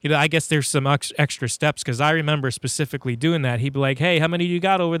 Or I guess there's some extra steps, because I remember specifically doing that. He'd be like, hey, how many do you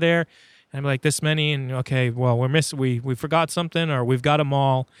got over there? And I'm like, this many. And okay, well, we forgot something, or we've got them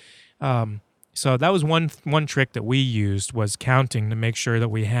all. So that was one trick that we used, was counting to make sure that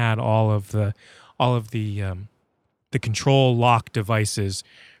we had all of the control lock devices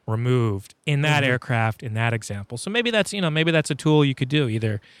removed in that aircraft, in that example. So maybe that's a tool you could do,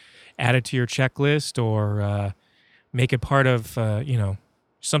 either add it to your checklist or make it part of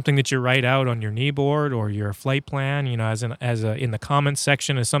something that you write out on your knee board or your flight plan. In the comments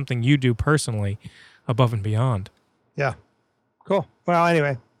section is something you do personally, above and beyond. Yeah. Cool. Well,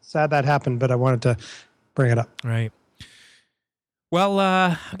 anyway. Sad that happened, but I wanted to bring it up. Right. Well,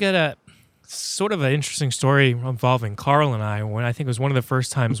 I've got a sort of an interesting story involving Carl and I, when I think it was one of the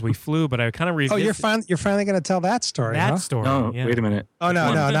first times we flew, but I kind of revisited. Oh, you're finally going to tell that story, story. No, yeah. Wait a minute. Oh,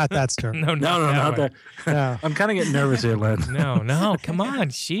 no, not that story. No, not that. No. I'm kind of getting nervous here, Len. No, come on.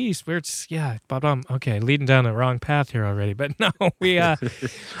 Jeez, but okay, leading down the wrong path here already. But no,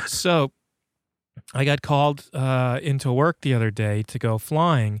 so I got called into work the other day to go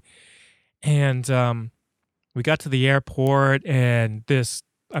flying, and we got to the airport, and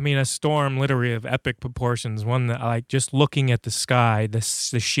a storm literally of epic proportions, one that, like, just looking at the sky, the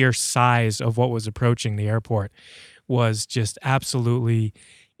sheer size of what was approaching the airport was just absolutely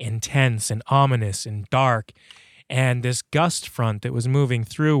intense and ominous and dark. and this gust front that was moving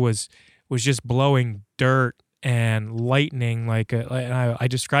through was just blowing dirt and lightning. I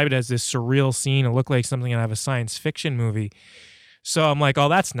describe it as this surreal scene. It looked like something out of a science fiction movie. So I'm like, oh,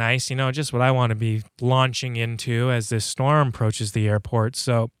 that's nice. Just what I want to be launching into as this storm approaches the airport.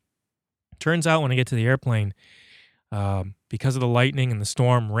 So turns out when I get to the airplane, because of the lightning and the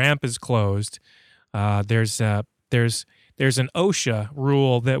storm, ramp is closed. There's an OSHA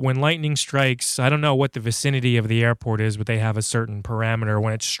rule that when lightning strikes, I don't know what the vicinity of the airport is, but they have a certain parameter.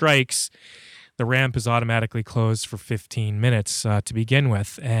 When it strikes, the ramp is automatically closed for 15 minutes to begin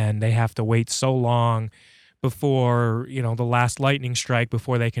with, and they have to wait so long before, the last lightning strike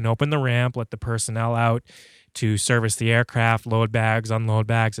before they can open the ramp, let the personnel out to service the aircraft, load bags, unload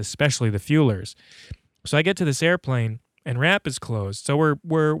bags, especially the fuelers. So I get to this airplane, and ramp is closed. So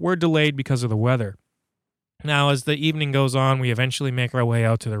we're delayed because of the weather. Now, as the evening goes on, we eventually make our way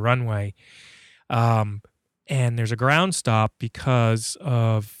out to the runway. And there's a ground stop because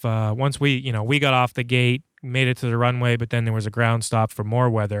of once we got off the gate, made it to the runway, but then there was a ground stop for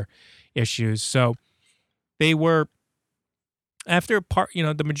more weather issues. So they were, after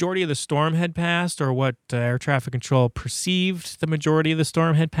the majority of the storm had passed, or what air traffic control perceived the majority of the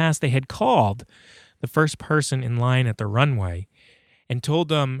storm had passed, they had called the first person in line at the runway and told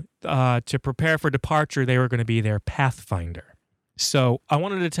them to prepare for departure. They were going to be their pathfinder. So I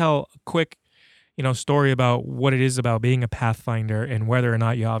wanted to tell a quick story about what it is about being a pathfinder and whether or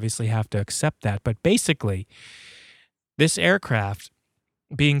not you obviously have to accept that. But basically, this aircraft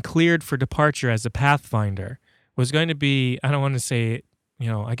being cleared for departure as a pathfinder was going to be, I don't want to say,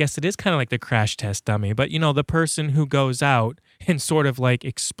 I guess it is kind of like the crash test dummy, but the person who goes out and sort of like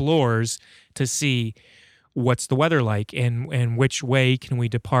explores to see what's the weather like and which way can we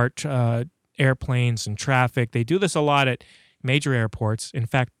depart airplanes and traffic. They do this a lot at major airports. In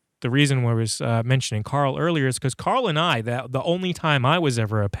fact, the reason I was mentioning Carl earlier is because Carl and I, the only time I was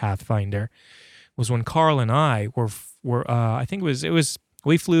ever a pathfinder was when Carl and I were I think it was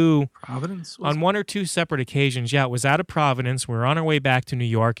we flew Providence on one or two separate occasions. Yeah, it was out of Providence. We were on our way back to New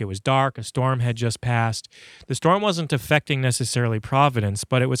York. It was dark. A storm had just passed. The storm wasn't affecting necessarily Providence,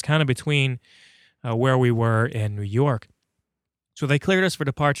 but it was kind of between where we were in New York. So they cleared us for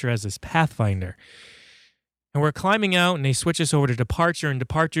departure as this pathfinder. And we're climbing out, and they switch us over to departure, and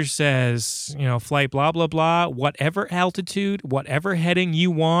departure says, flight blah, blah, blah, whatever altitude, whatever heading you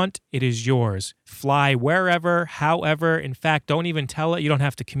want, it is yours. Fly wherever, however. In fact, don't even tell it. You don't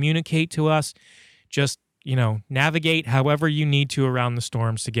have to communicate to us. Just, navigate however you need to around the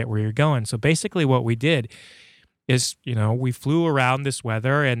storms to get where you're going. So basically what we did is, we flew around this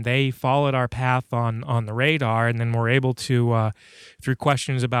weather, and they followed our path on the radar, and then we're able to, through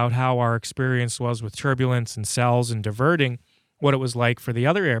questions about how our experience was with turbulence and cells and diverting, what it was like for the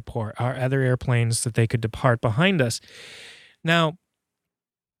other other airplanes that they could depart behind us. Now,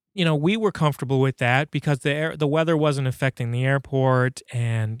 we were comfortable with that because the weather wasn't affecting the airport,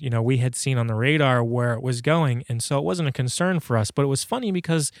 and we had seen on the radar where it was going, and so it wasn't a concern for us. But it was funny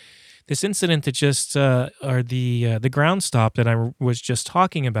because this incident that just, or the ground stop that I was just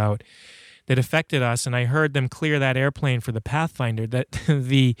talking about, that affected us, and I heard them clear that airplane for the Pathfinder. That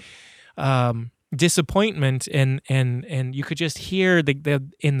the disappointment and you could just hear the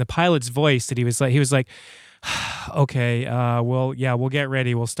in the pilot's voice that he was like, okay, well, yeah, we'll get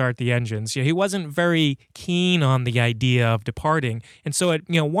ready. We'll start the engines. He wasn't very keen on the idea of departing, and so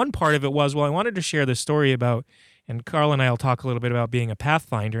one part of it was, well, I wanted to share the story about. And Carl and I will talk a little bit about being a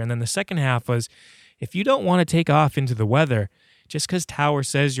pathfinder. And then the second half was, if you don't want to take off into the weather, just because Tower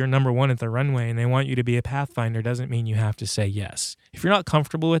says you're number one at the runway and they want you to be a pathfinder doesn't mean you have to say yes. If you're not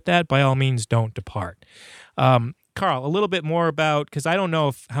comfortable with that, by all means, don't depart. Carl, a little bit more about, because I don't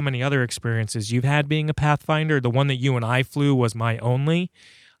know how many other experiences you've had being a pathfinder. The one that you and I flew was my only.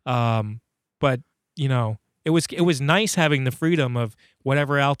 But, it was nice having the freedom of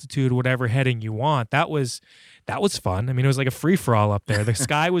whatever altitude, whatever heading you want. That was fun. I mean, it was like a free-for-all up there. The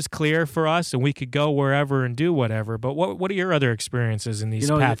sky was clear for us, and we could go wherever and do whatever. But what are your other experiences in these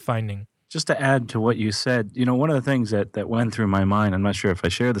pathfinding? Just to add to what you said, one of the things that went through my mind, I'm not sure if I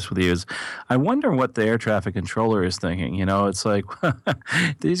share this with you, is I wonder what the air traffic controller is thinking. It's like,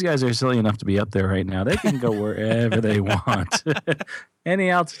 these guys are silly enough to be up there right now. They can go wherever they want.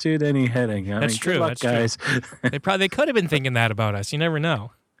 Any altitude, any heading. That's true. That's guys. True. They could have been thinking that about us. You never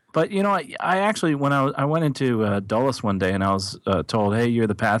know. But, I actually, when I went into Dulles one day and I was told, hey, you're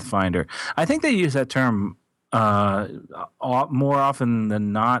the Pathfinder, I think they use that term more often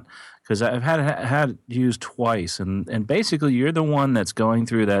than not, because I've had it used twice, and basically you're the one that's going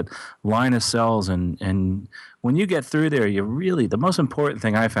through that line of cells, and when you get through there, you really, the most important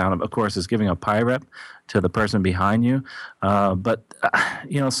thing I found, of course, is giving a PIREP to the person behind you. But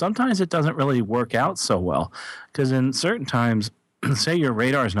sometimes it doesn't really work out so well, because in certain times, say your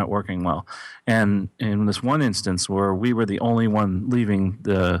radar is not working well, and in this one instance where we were the only one leaving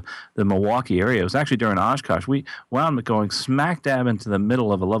the Milwaukee area, it was actually during Oshkosh, we wound up going smack dab into the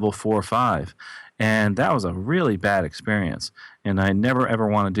middle of a level 4 or 5. And that was a really bad experience, and I never ever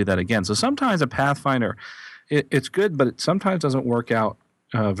want to do that again. So sometimes a Pathfinder, it's good, but it sometimes doesn't work out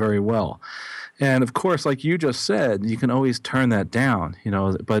very well. And of course, like you just said, you can always turn that down,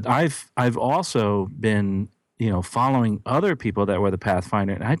 But I've also been, following other people that were the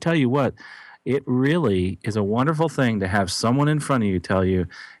Pathfinder, and I tell you what, it really is a wonderful thing to have someone in front of you tell you,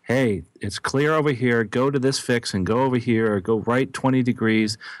 hey, it's clear over here, go to this fix and go over here, or go right 20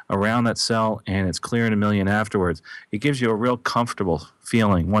 degrees around that cell, and it's clear in a million afterwards. It gives you a real comfortable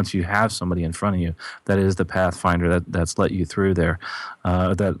feeling once you have somebody in front of you that is the Pathfinder that's let you through there,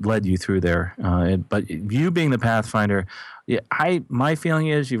 that led you through there. But you being the Pathfinder, my feeling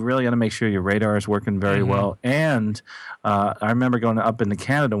is you've really got to make sure your radar is working very well. And I remember going up into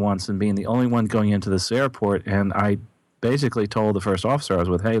Canada once and being the only one going into this airport, and I basically told the first officer I was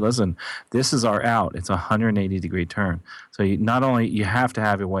with, hey, listen, this is our out. It's a 180-degree turn. So not only you have to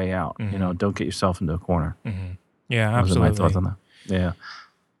have your way out, don't get yourself into a corner. Yeah, absolutely. Those are my thoughts on that. Yeah.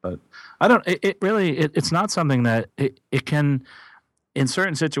 But I don't, it's not something that it can, in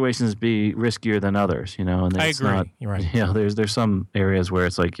certain situations, be riskier than others, and I it's agree. not, You're right. there's some areas where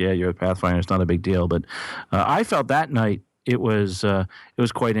it's like, yeah, you're a Pathfinder, it's not a big deal. But I felt that night it was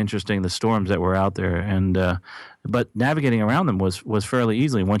quite interesting, the storms that were out there, and but navigating around them was fairly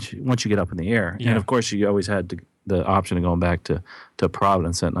easily once you get up in the air. Yeah. And of course, you always had the option of going back to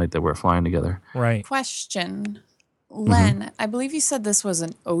Providence that night that we're flying together. Right. Question, Len, I believe you said this was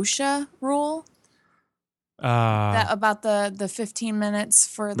an OSHA rule about the 15 minutes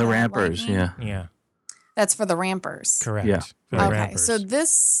for The rampers, lightning? Yeah. That's for the rampers. Correct. Yeah. For the Okay, rampers. so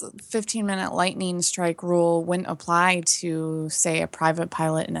this 15-minute lightning strike rule wouldn't apply to, say, a private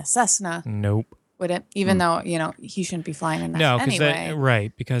pilot in a Cessna, Nope. would it? Even though, he shouldn't be flying in that No,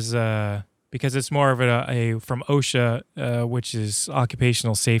 anyway. because it's more of a from OSHA, which is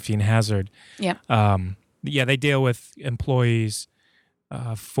occupational safety and hazard. Yep. They deal with employees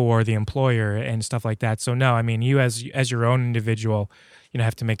for the employer and stuff like that. So no, I mean, you as your own individual,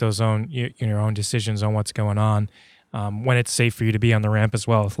 have to make those your own decisions on what's going on when it's safe for you to be on the ramp as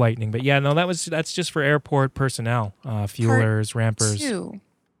well with lightning. But yeah, no, that's just for airport personnel, fuelers, rampers. Two.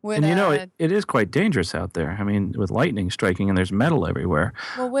 And it is quite dangerous out there. I mean, with lightning striking and there's metal everywhere.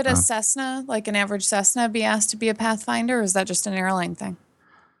 Well, would a Cessna, like an average Cessna, be asked to be a Pathfinder, or is that just an airline thing?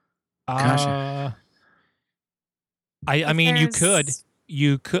 Gosh. I mean, you could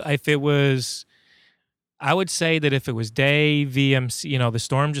if it was. I would say that if it was day VMC, the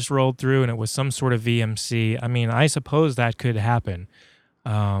storm just rolled through and it was some sort of VMC. I mean, I suppose that could happen.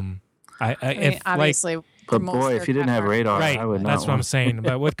 Obviously. But boy, if you didn't have radar, right, I would not. That's what I'm saying.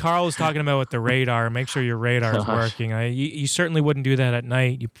 But what Carl was talking about with the radar, make sure your radar is working. You certainly wouldn't do that at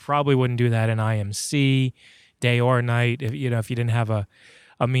night. You probably wouldn't do that in IMC, day or night, if you didn't have a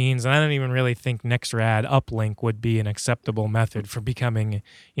means. And I don't even really think NextRad uplink would be an acceptable method for becoming,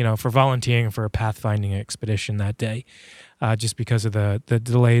 for volunteering for a pathfinding expedition that day, just because of the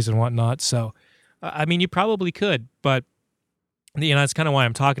delays and whatnot. So, I mean, you probably could, but that's kind of why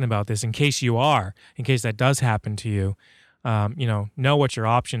I'm talking about this, in case that does happen to you, know what your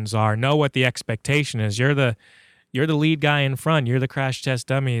options are, know what the expectation is. You're the lead guy in front. You're the crash test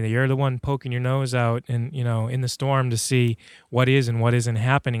dummy. You're the one poking your nose out and, in the storm to see what is and what isn't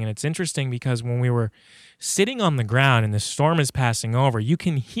happening. And it's interesting because when we were sitting on the ground and the storm is passing over, you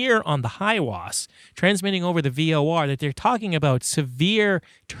can hear on the HIWAS transmitting over the VOR that they're talking about severe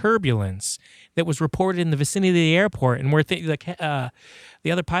turbulence that was reported in the vicinity of the airport. And we're the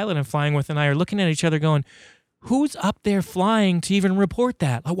other pilot I'm flying with and I are looking at each other going, who's up there flying to even report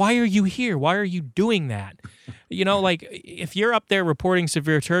that? Like, why are you here? Why are you doing that? If you're up there reporting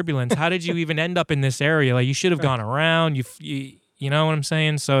severe turbulence, how did you even end up in this area? Like, you should have gone around. You know what I'm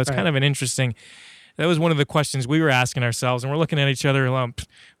saying? So it's kind of an interesting. That was one of the questions we were asking ourselves, and we're looking at each other like,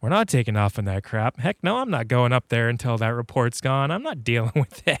 we're not taking off in that crap. Heck no, I'm not going up there until that report's gone. I'm not dealing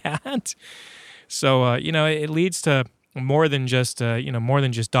with that. So, it leads to more than just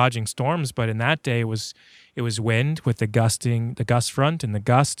dodging storms. But in that day, it was wind with the gust front and the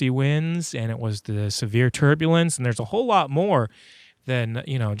gusty winds, and it was the severe turbulence. And there's a whole lot more than,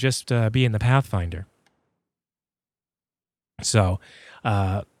 just being the Pathfinder. So,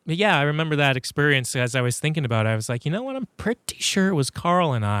 yeah, I remember that experience. As I was thinking about it, I was like, you know what? I'm pretty sure it was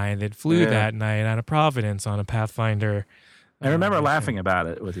Carl and I that flew that night out of Providence on a Pathfinder. I remember laughing about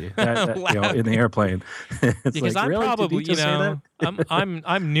it with you, in the airplane. It's because like, I'm really? probably, Did you just say that?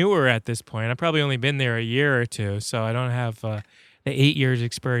 I'm newer at this point. I've probably only been there a year or two, so I don't have the 8 years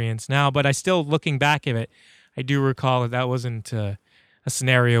experience now. But I still, looking back at it, I do recall that wasn't a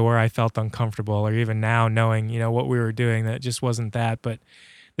scenario where I felt uncomfortable, or even now knowing, what we were doing, that just wasn't that. But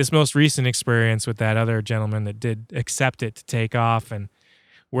this most recent experience with that other gentleman that did accept it to take off, and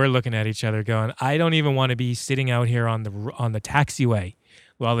we're looking at each other going, I don't even want to be sitting out here on the taxiway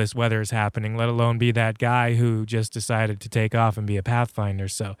while this weather is happening, let alone be that guy who just decided to take off and be a Pathfinder.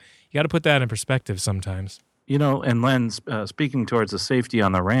 So you got to put that in perspective sometimes. And Len, speaking towards the safety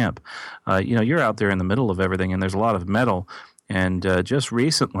on the ramp, you're out there in the middle of everything, and there's a lot of metal. And just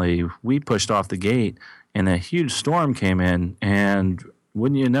recently, we pushed off the gate, and a huge storm came in, and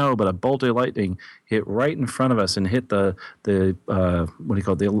wouldn't you know, but a bolt of lightning hit right in front of us and hit the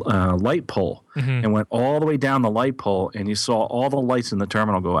light pole, and went all the way down the light pole, and you saw all the lights in the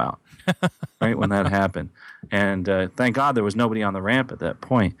terminal go out right when that happened. And thank God there was nobody on the ramp at that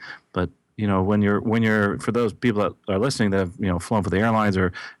point. But when you're for those people that are listening that have flown for the airlines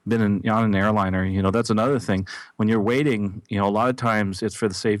or been on an airliner, that's another thing. When you're waiting, a lot of times it's for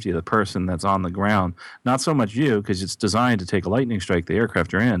the safety of the person that's on the ground, not so much you, because it's designed to take a lightning strike the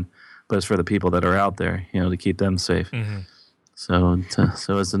aircraft you're in, but it's for the people that are out there, to keep them safe. So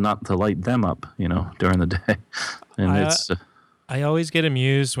as to not to light them up, during the day. And I always get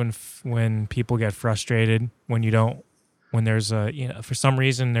amused when people get frustrated when there's for some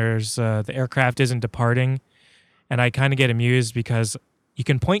reason there's the aircraft isn't departing, and I kind of get amused because you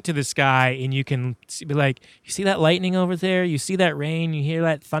can point to the sky and you can be like, you see that lightning over there, you see that rain, you hear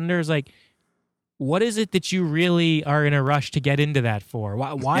that thunder. It's like, what is it that you really are in a rush to get into that for?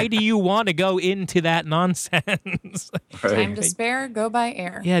 Why do you want to go into that nonsense? Time to spare, go by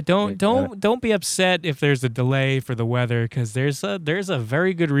air. Yeah, don't be upset if there's a delay for the weather, because there's a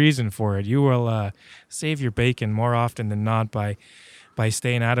very good reason for it. You will save your bacon more often than not by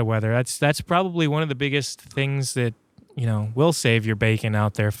staying out of weather. That's probably one of the biggest things that will save your bacon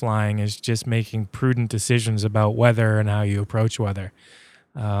out there flying, is just making prudent decisions about weather and how you approach weather.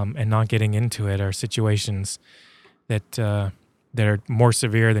 And not getting into it, are situations that are more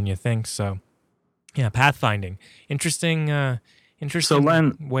severe than you think. So, yeah, pathfinding, interesting So,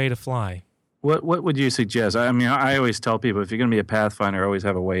 Len, way to fly. What would you suggest? I mean, I always tell people, if you're going to be a Pathfinder, always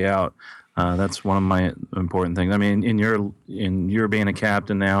have a way out. That's one of my important things. I mean, in your being a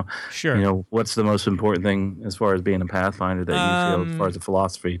captain now, sure. What's the most important thing as far as being a Pathfinder that you feel, as far as the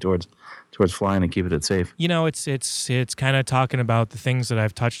philosophy towards flying and keeping it safe? It's kind of talking about the things that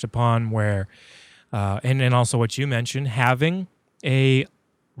I've touched upon, where, and also what you mentioned, having a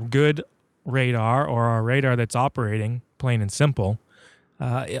good radar, or a radar that's operating, plain and simple,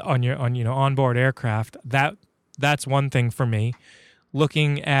 on onboard aircraft. That's one thing for me.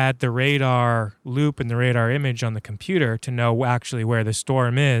 Looking at the radar loop and the radar image on the computer to know actually where the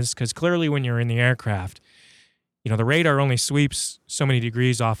storm is, because clearly when you're in the aircraft, the radar only sweeps so many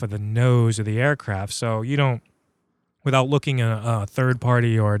degrees off of the nose of the aircraft. So you don't, without looking at a third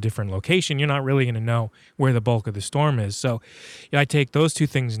party or a different location, you're not really going to know where the bulk of the storm is. So I take those two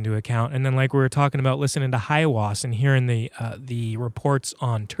things into account. And then, like we were talking about, listening to HIWAS and hearing the reports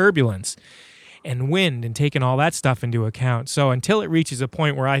on turbulence and wind, and taking all that stuff into account. So until it reaches a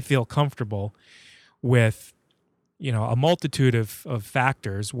point where I feel comfortable with, a multitude of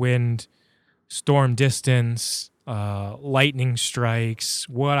factors, wind, storm distance, lightning strikes,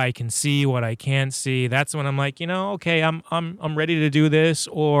 what I can see, what I can't see, that's when I'm like, okay, I'm ready to do this.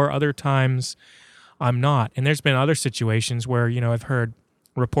 Or other times I'm not. And there's been other situations where, I've heard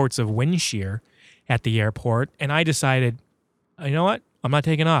reports of wind shear at the airport, and I decided, you know what? I'm not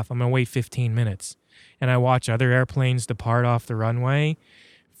taking off. I'm going to wait 15 minutes. And I watch other airplanes depart off the runway.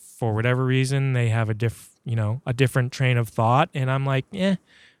 For whatever reason, they have a different train of thought. And I'm like,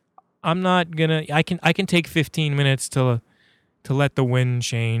 I'm not going to, I can take 15 minutes to let the wind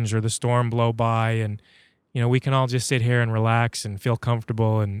change or the storm blow by. And, we can all just sit here and relax and feel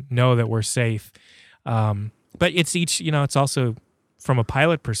comfortable and know that we're safe. But it's it's also from a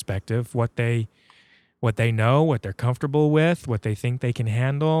pilot perspective, what they know, what they're comfortable with, what they think they can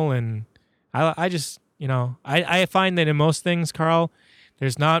handle. And I just, I find that in most things, Carl,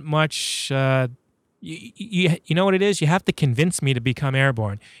 there's not much, you know what it is? You have to convince me to become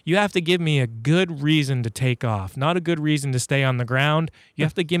airborne. You have to give me a good reason to take off, not a good reason to stay on the ground. You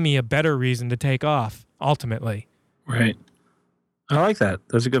have to give me a better reason to take off, ultimately. Right. I like that.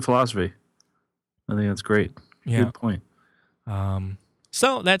 That's a good philosophy. I think that's great. Yeah. Good point.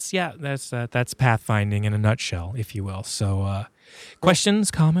 So that's pathfinding in a nutshell, if you will. So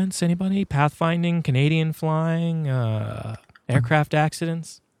questions, comments, anybody? Pathfinding, Canadian flying, aircraft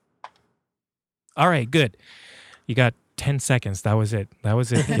accidents? All right, good. You got 10 seconds. That was it,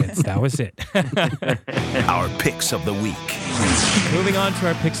 kids. That was it. Our picks of the week. Moving on to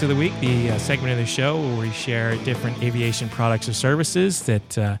our picks of the week, the segment of the show where we share different aviation products or services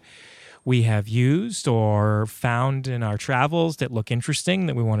that we have used or found in our travels that look interesting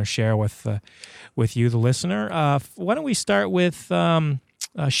that we want to share with you, the listener. Why don't we start with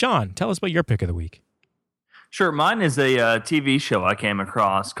Sean? Tell us about your pick of the week. Sure. Mine is a TV show I came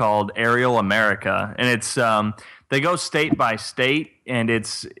across called Aerial America, and it's they go state by state, and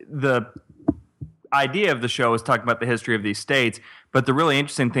it's the idea of the show is talking about the history of these states. But the really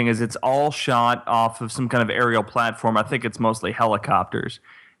interesting thing is it's all shot off of some kind of aerial platform. I think it's mostly helicopters.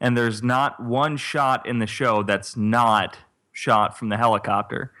 And there's not one shot in the show that's not shot from the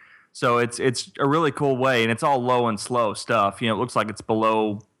helicopter. So it's a really cool way, and it's all low and slow stuff. It looks like it's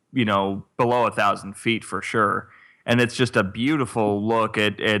below 1,000 feet for sure. And it's just a beautiful look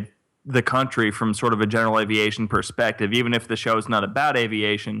at the country from sort of a general aviation perspective. Even if the show's not about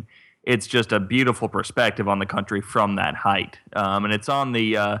aviation, it's just a beautiful perspective on the country from that height. And it's on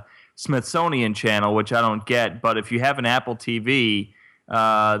the Smithsonian Channel, which I don't get. But if you have an Apple TV,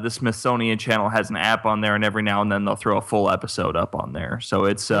 the Smithsonian Channel has an app on there, and every now and then they'll throw a full episode up on there. So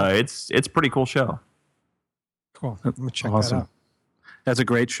it's a pretty cool show. Cool. I'm gonna check Awesome. that out. That's a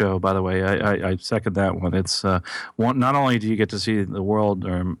great show, by the way. I second that one. It's not only do you get to see the world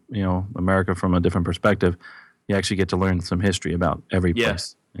or America from a different perspective, you actually get to learn some history about every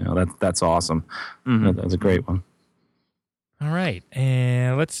place. That's awesome. Mm-hmm. That's a great one. All right,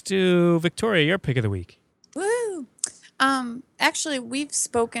 and let's do Victoria, your pick of the week. Woo! Actually, we've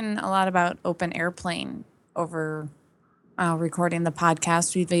spoken a lot about Open Airplane over recording the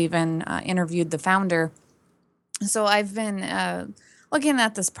podcast. We've even interviewed the founder. So I've been looking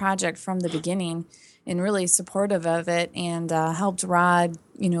at this project from the beginning and really supportive of it, and helped Rod,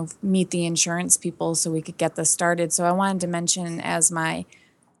 meet the insurance people so we could get this started. So I wanted to mention as my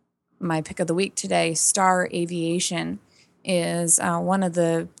pick of the week today, Star Aviation is one of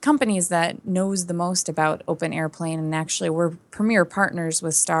the companies that knows the most about Open Airplane, and actually we're premier partners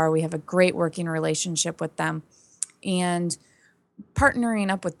with Star. We have a great working relationship with them, and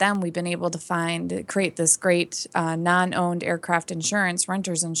partnering up with them, we've been able to create this great non-owned aircraft insurance,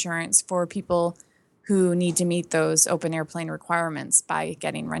 renter's insurance for people who need to meet those open airplane requirements by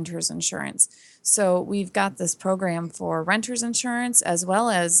getting renter's insurance. So we've got this program for renter's insurance as well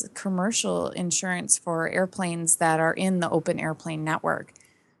as commercial insurance for airplanes that are in the open airplane network.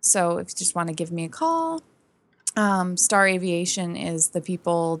 So if you just want to give me a call, Star Aviation is the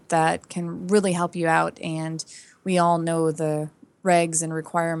people that can really help you out, and we all know the regs and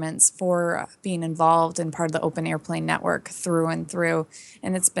requirements for being involved in part of the open airplane network through and through.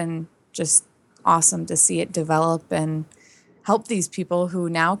 And it's been just awesome to see it develop and help these people who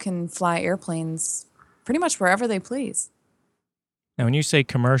now can fly airplanes pretty much wherever they please. Now, when you say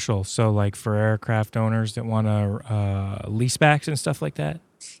commercial, so like for aircraft owners that want to leasebacks and stuff like that?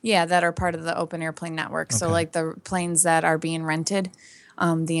 Yeah, that are part of the open airplane network. Okay. So like the planes that are being rented,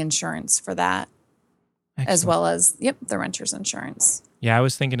 the insurance for that. Excellent. As well as, the renter's insurance. Yeah, I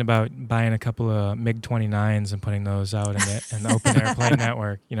was thinking about buying a couple of MiG-29s and putting those out in the open airplane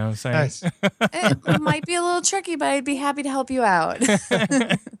network. You know what I'm saying? Nice. It might be a little tricky, but I'd be happy to help you out.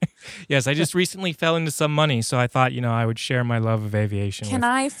 Yes, I just recently fell into some money, so I thought, I would share my love of aviation. Can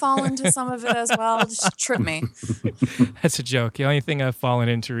I fall into some of it as well? Just trip me. That's a joke. The only thing I've fallen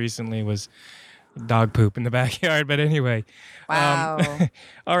into recently was dog poop in the backyard. But anyway. Wow.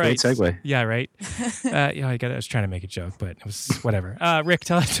 All right. Great segue. Yeah, right. I was trying to make a joke, but it was whatever. Rick,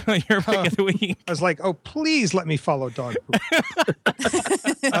 tell us about your pick of the week. I was like, oh, please let me follow dog poop.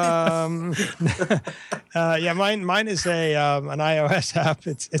 Mine is an iOS app.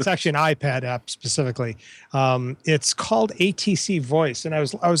 It's actually an iPad app specifically. It's called ATC Voice, and I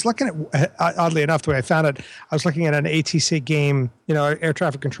was looking at, oddly enough, the way I found it, I was looking at an ATC game, air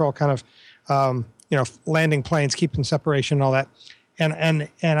traffic control kind of. Landing planes, keeping separation and all that. And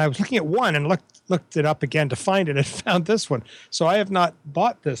I was looking at one and looked it up again to find it and found this one. So I have not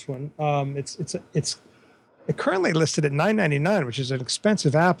bought this one. It's currently listed at $9.99, which is an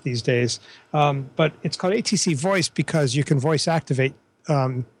expensive app these days. But it's called ATC Voice because you can voice activate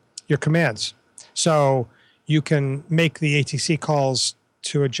your commands. So you can make the ATC calls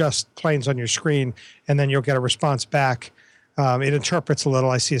to adjust planes on your screen, and then you'll get a response back. It interprets a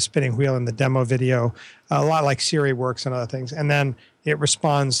little. I see a spinning wheel in the demo video, a lot like Siri works and other things. And then it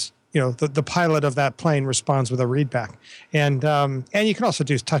responds the pilot of that plane responds with a readback. And you can also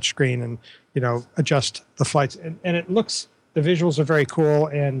do touchscreen and, adjust the flights. And the visuals are very cool.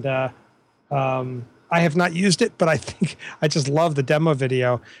 And I have not used it, but I think I just love the demo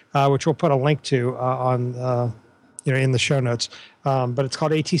video, which we'll put a link to on in the show notes. But it's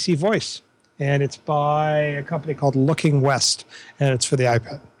called ATC Voice, and it's by a company called Looking West, and it's for the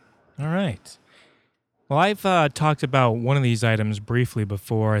iPad. All right. Well, I've talked about one of these items briefly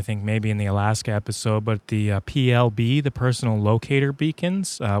before, I think maybe in the Alaska episode, but the PLB, the Personal Locator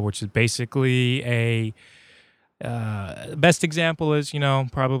Beacons, which is basically a best example is,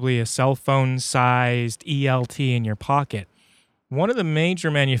 probably a cell phone-sized ELT in your pocket. One of the major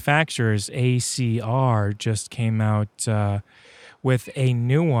manufacturers, ACR, just came out with a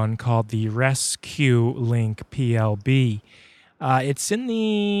new one called the Rescue Link PLB. It's in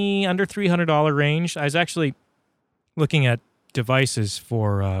the under $300 range. I was actually looking at devices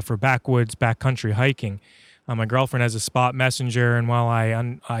for backwoods, backcountry hiking. My girlfriend has a Spot Messenger, and while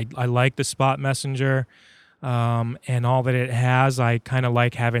I like the Spot Messenger and all that it has, I kind of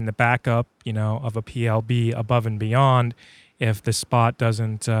like having the backup, of a PLB above and beyond if the Spot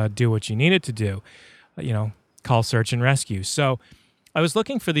doesn't do what you need it to do, call search and rescue. So I was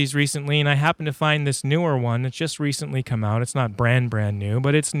looking for these recently, and I happened to find this newer one that's just recently come out. It's not brand new,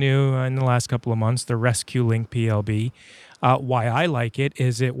 but it's new in the last couple of months, the Rescue Link PLB. Why I like it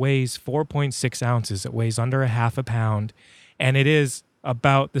is it weighs 4.6 ounces. It weighs under a half a pound, and it is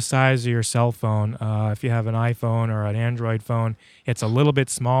about the size of your cell phone. If you have an iPhone or an Android phone, it's a little bit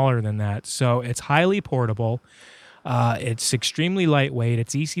smaller than that. So it's highly portable. It's extremely lightweight.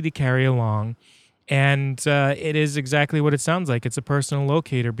 It's easy to carry along. And it is exactly what it sounds like. It's a personal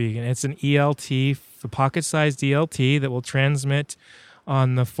locator beacon. It's an ELT, a pocket-sized ELT that will transmit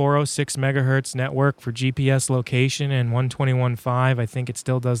on the 406 megahertz network for GPS location and 121.5. I think it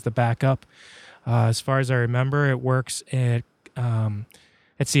still does the backup. As far as I remember, it works at,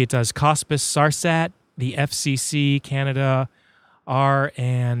 it does COSPAS SARSAT, the FCC, Canada, R,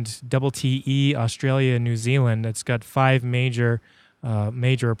 and TTE, Australia and New Zealand. It's got 5 major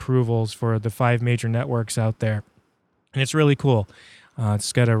approvals for the 5 major networks out there, and it's really cool.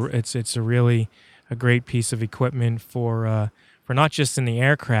 It's a really great piece of equipment for not just in the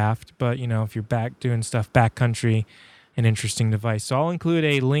aircraft, but if you're doing stuff backcountry, an interesting device. So I'll include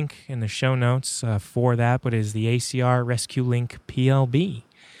a link in the show notes for that, but it is the ACR Rescue Link PLB.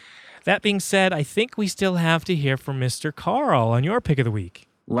 That being said, I think we still have to hear from Mr. Carl on your pick of the week.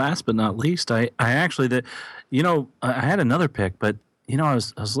 Last but not least, I actually I had another pick, but I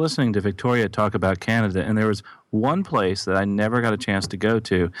was listening to Victoria talk about Canada, and there was one place that I never got a chance to go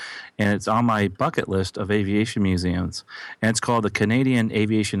to, and it's on my bucket list of aviation museums, and it's called the Canadian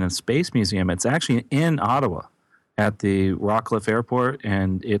Aviation and Space Museum. It's actually in Ottawa at the Rockcliffe Airport,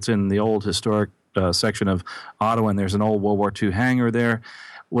 and it's in the old historic section of Ottawa, and there's an old World War II hangar there.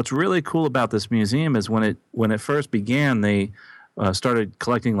 What's really cool about this museum is when it first began, they started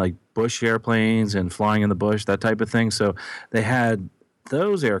collecting like bush airplanes and flying in the bush, that type of thing. So they had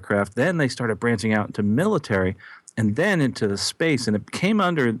those aircraft. Then they started branching out into military and then into the space. And it came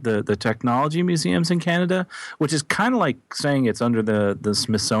under the technology museums in Canada, which is kind of like saying it's under the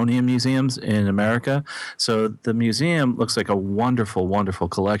Smithsonian museums in America. So the museum looks like a wonderful, wonderful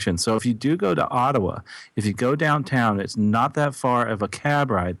collection. So if you do go to Ottawa, if you go downtown, it's not that far of a cab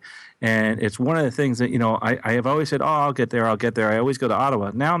ride. And it's one of the things that, I have always said, I'll get there. I always go to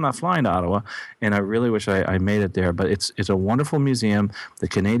Ottawa. Now I'm not flying to Ottawa, and I really wish I made it there. But it's a wonderful museum, the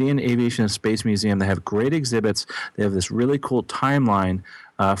Canadian Aviation and Space Museum. They have great exhibits. They have this really cool timeline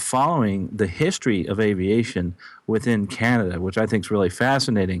following the history of aviation within Canada, which I think is really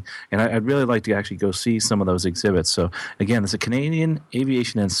fascinating. And I'd really like to actually go see some of those exhibits. So, again, it's a Canadian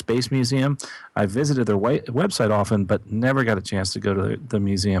Aviation and Space Museum. I visited their website often, but never got a chance to go to the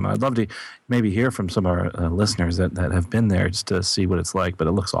museum. I'd love to maybe hear from some of our listeners that have been there just to see what it's like, but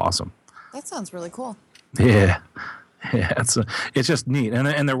it looks awesome. That sounds really cool. Yeah. Yeah, it's just neat.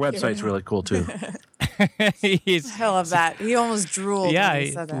 And their website's really cool, too. I love that. He almost drooled when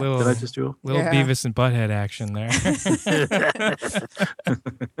he said that. Did I just drool? Little Beavis and Butthead action there.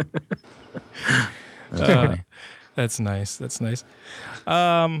 That's nice. That's nice.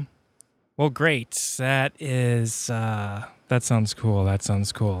 Well, great. That sounds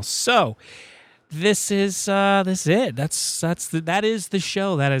cool. So that is the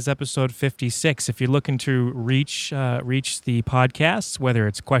show. That is episode 56. If you're looking to reach the podcast, whether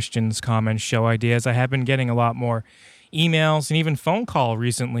it's questions, comments, show ideas, I have been getting a lot more emails and even phone call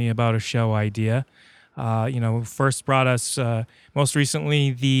recently about a show idea. First brought us most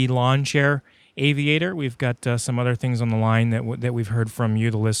recently the lawn chair Aviator. We've got some other things on the line that we've heard from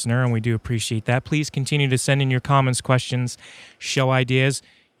you, the listener, and we do appreciate that. Please continue to send in your comments, questions, show ideas.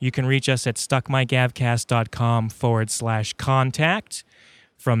 You can reach us at stuckmicavcast.com/contact.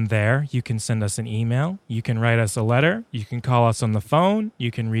 From there, you can send us an email. You can write us a letter. You can call us on the phone. You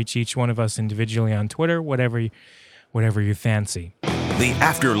can reach each one of us individually on Twitter, whatever you fancy. The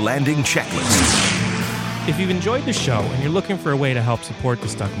After Landing Checklist. If you've enjoyed the show and you're looking for a way to help support the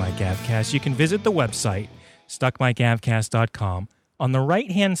Stuck Mic Avcast, you can visit the website, stuckmicavcast.com. On the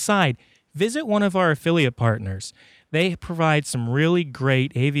right-hand side, visit one of our affiliate partners. They provide some really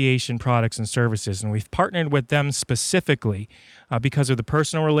great aviation products and services, and we've partnered with them specifically because of the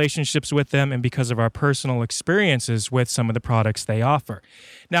personal relationships with them and because of our personal experiences with some of the products they offer.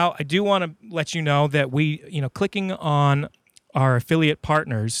 Now, I do want to let you know that clicking on our affiliate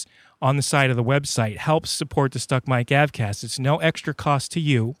partners on the side of the website helps support the Stuck Mic Avcast. It's no extra cost to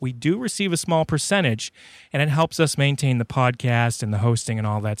you. We do receive a small percentage, and it helps us maintain the podcast and the hosting and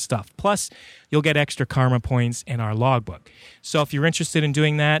all that stuff. Plus, you'll get extra karma points in our logbook. So if you're interested in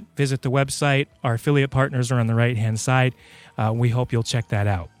doing that, visit the website. Our affiliate partners are on the right-hand side. We hope you'll check that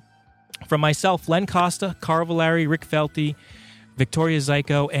out. From myself, Len Costa, Carl Valari, Rick Felty, Victoria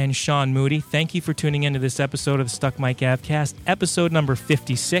Zyko, and Sean Moody, thank you for tuning into this episode of the Stuck Mic Avcast, episode number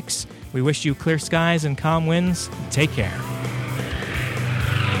 56. We wish you clear skies and calm winds. Take care.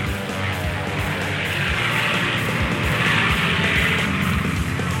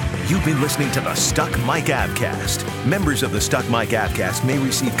 You've been listening to the Stuck Mic Avcast. Members of the Stuck Mic Avcast may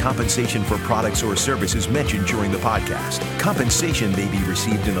receive compensation for products or services mentioned during the podcast. Compensation may be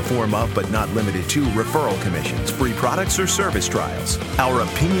received in the form of, but not limited to, referral commissions, free products, or service trials. Our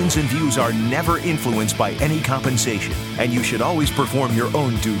opinions and views are never influenced by any compensation, and you should always perform your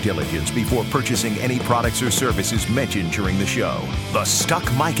own due diligence before purchasing any products or services mentioned during the show. The Stuck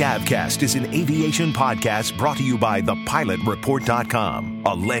Mic Avcast is an aviation podcast brought to you by thepilotreport.com,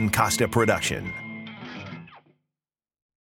 a Len Costa production.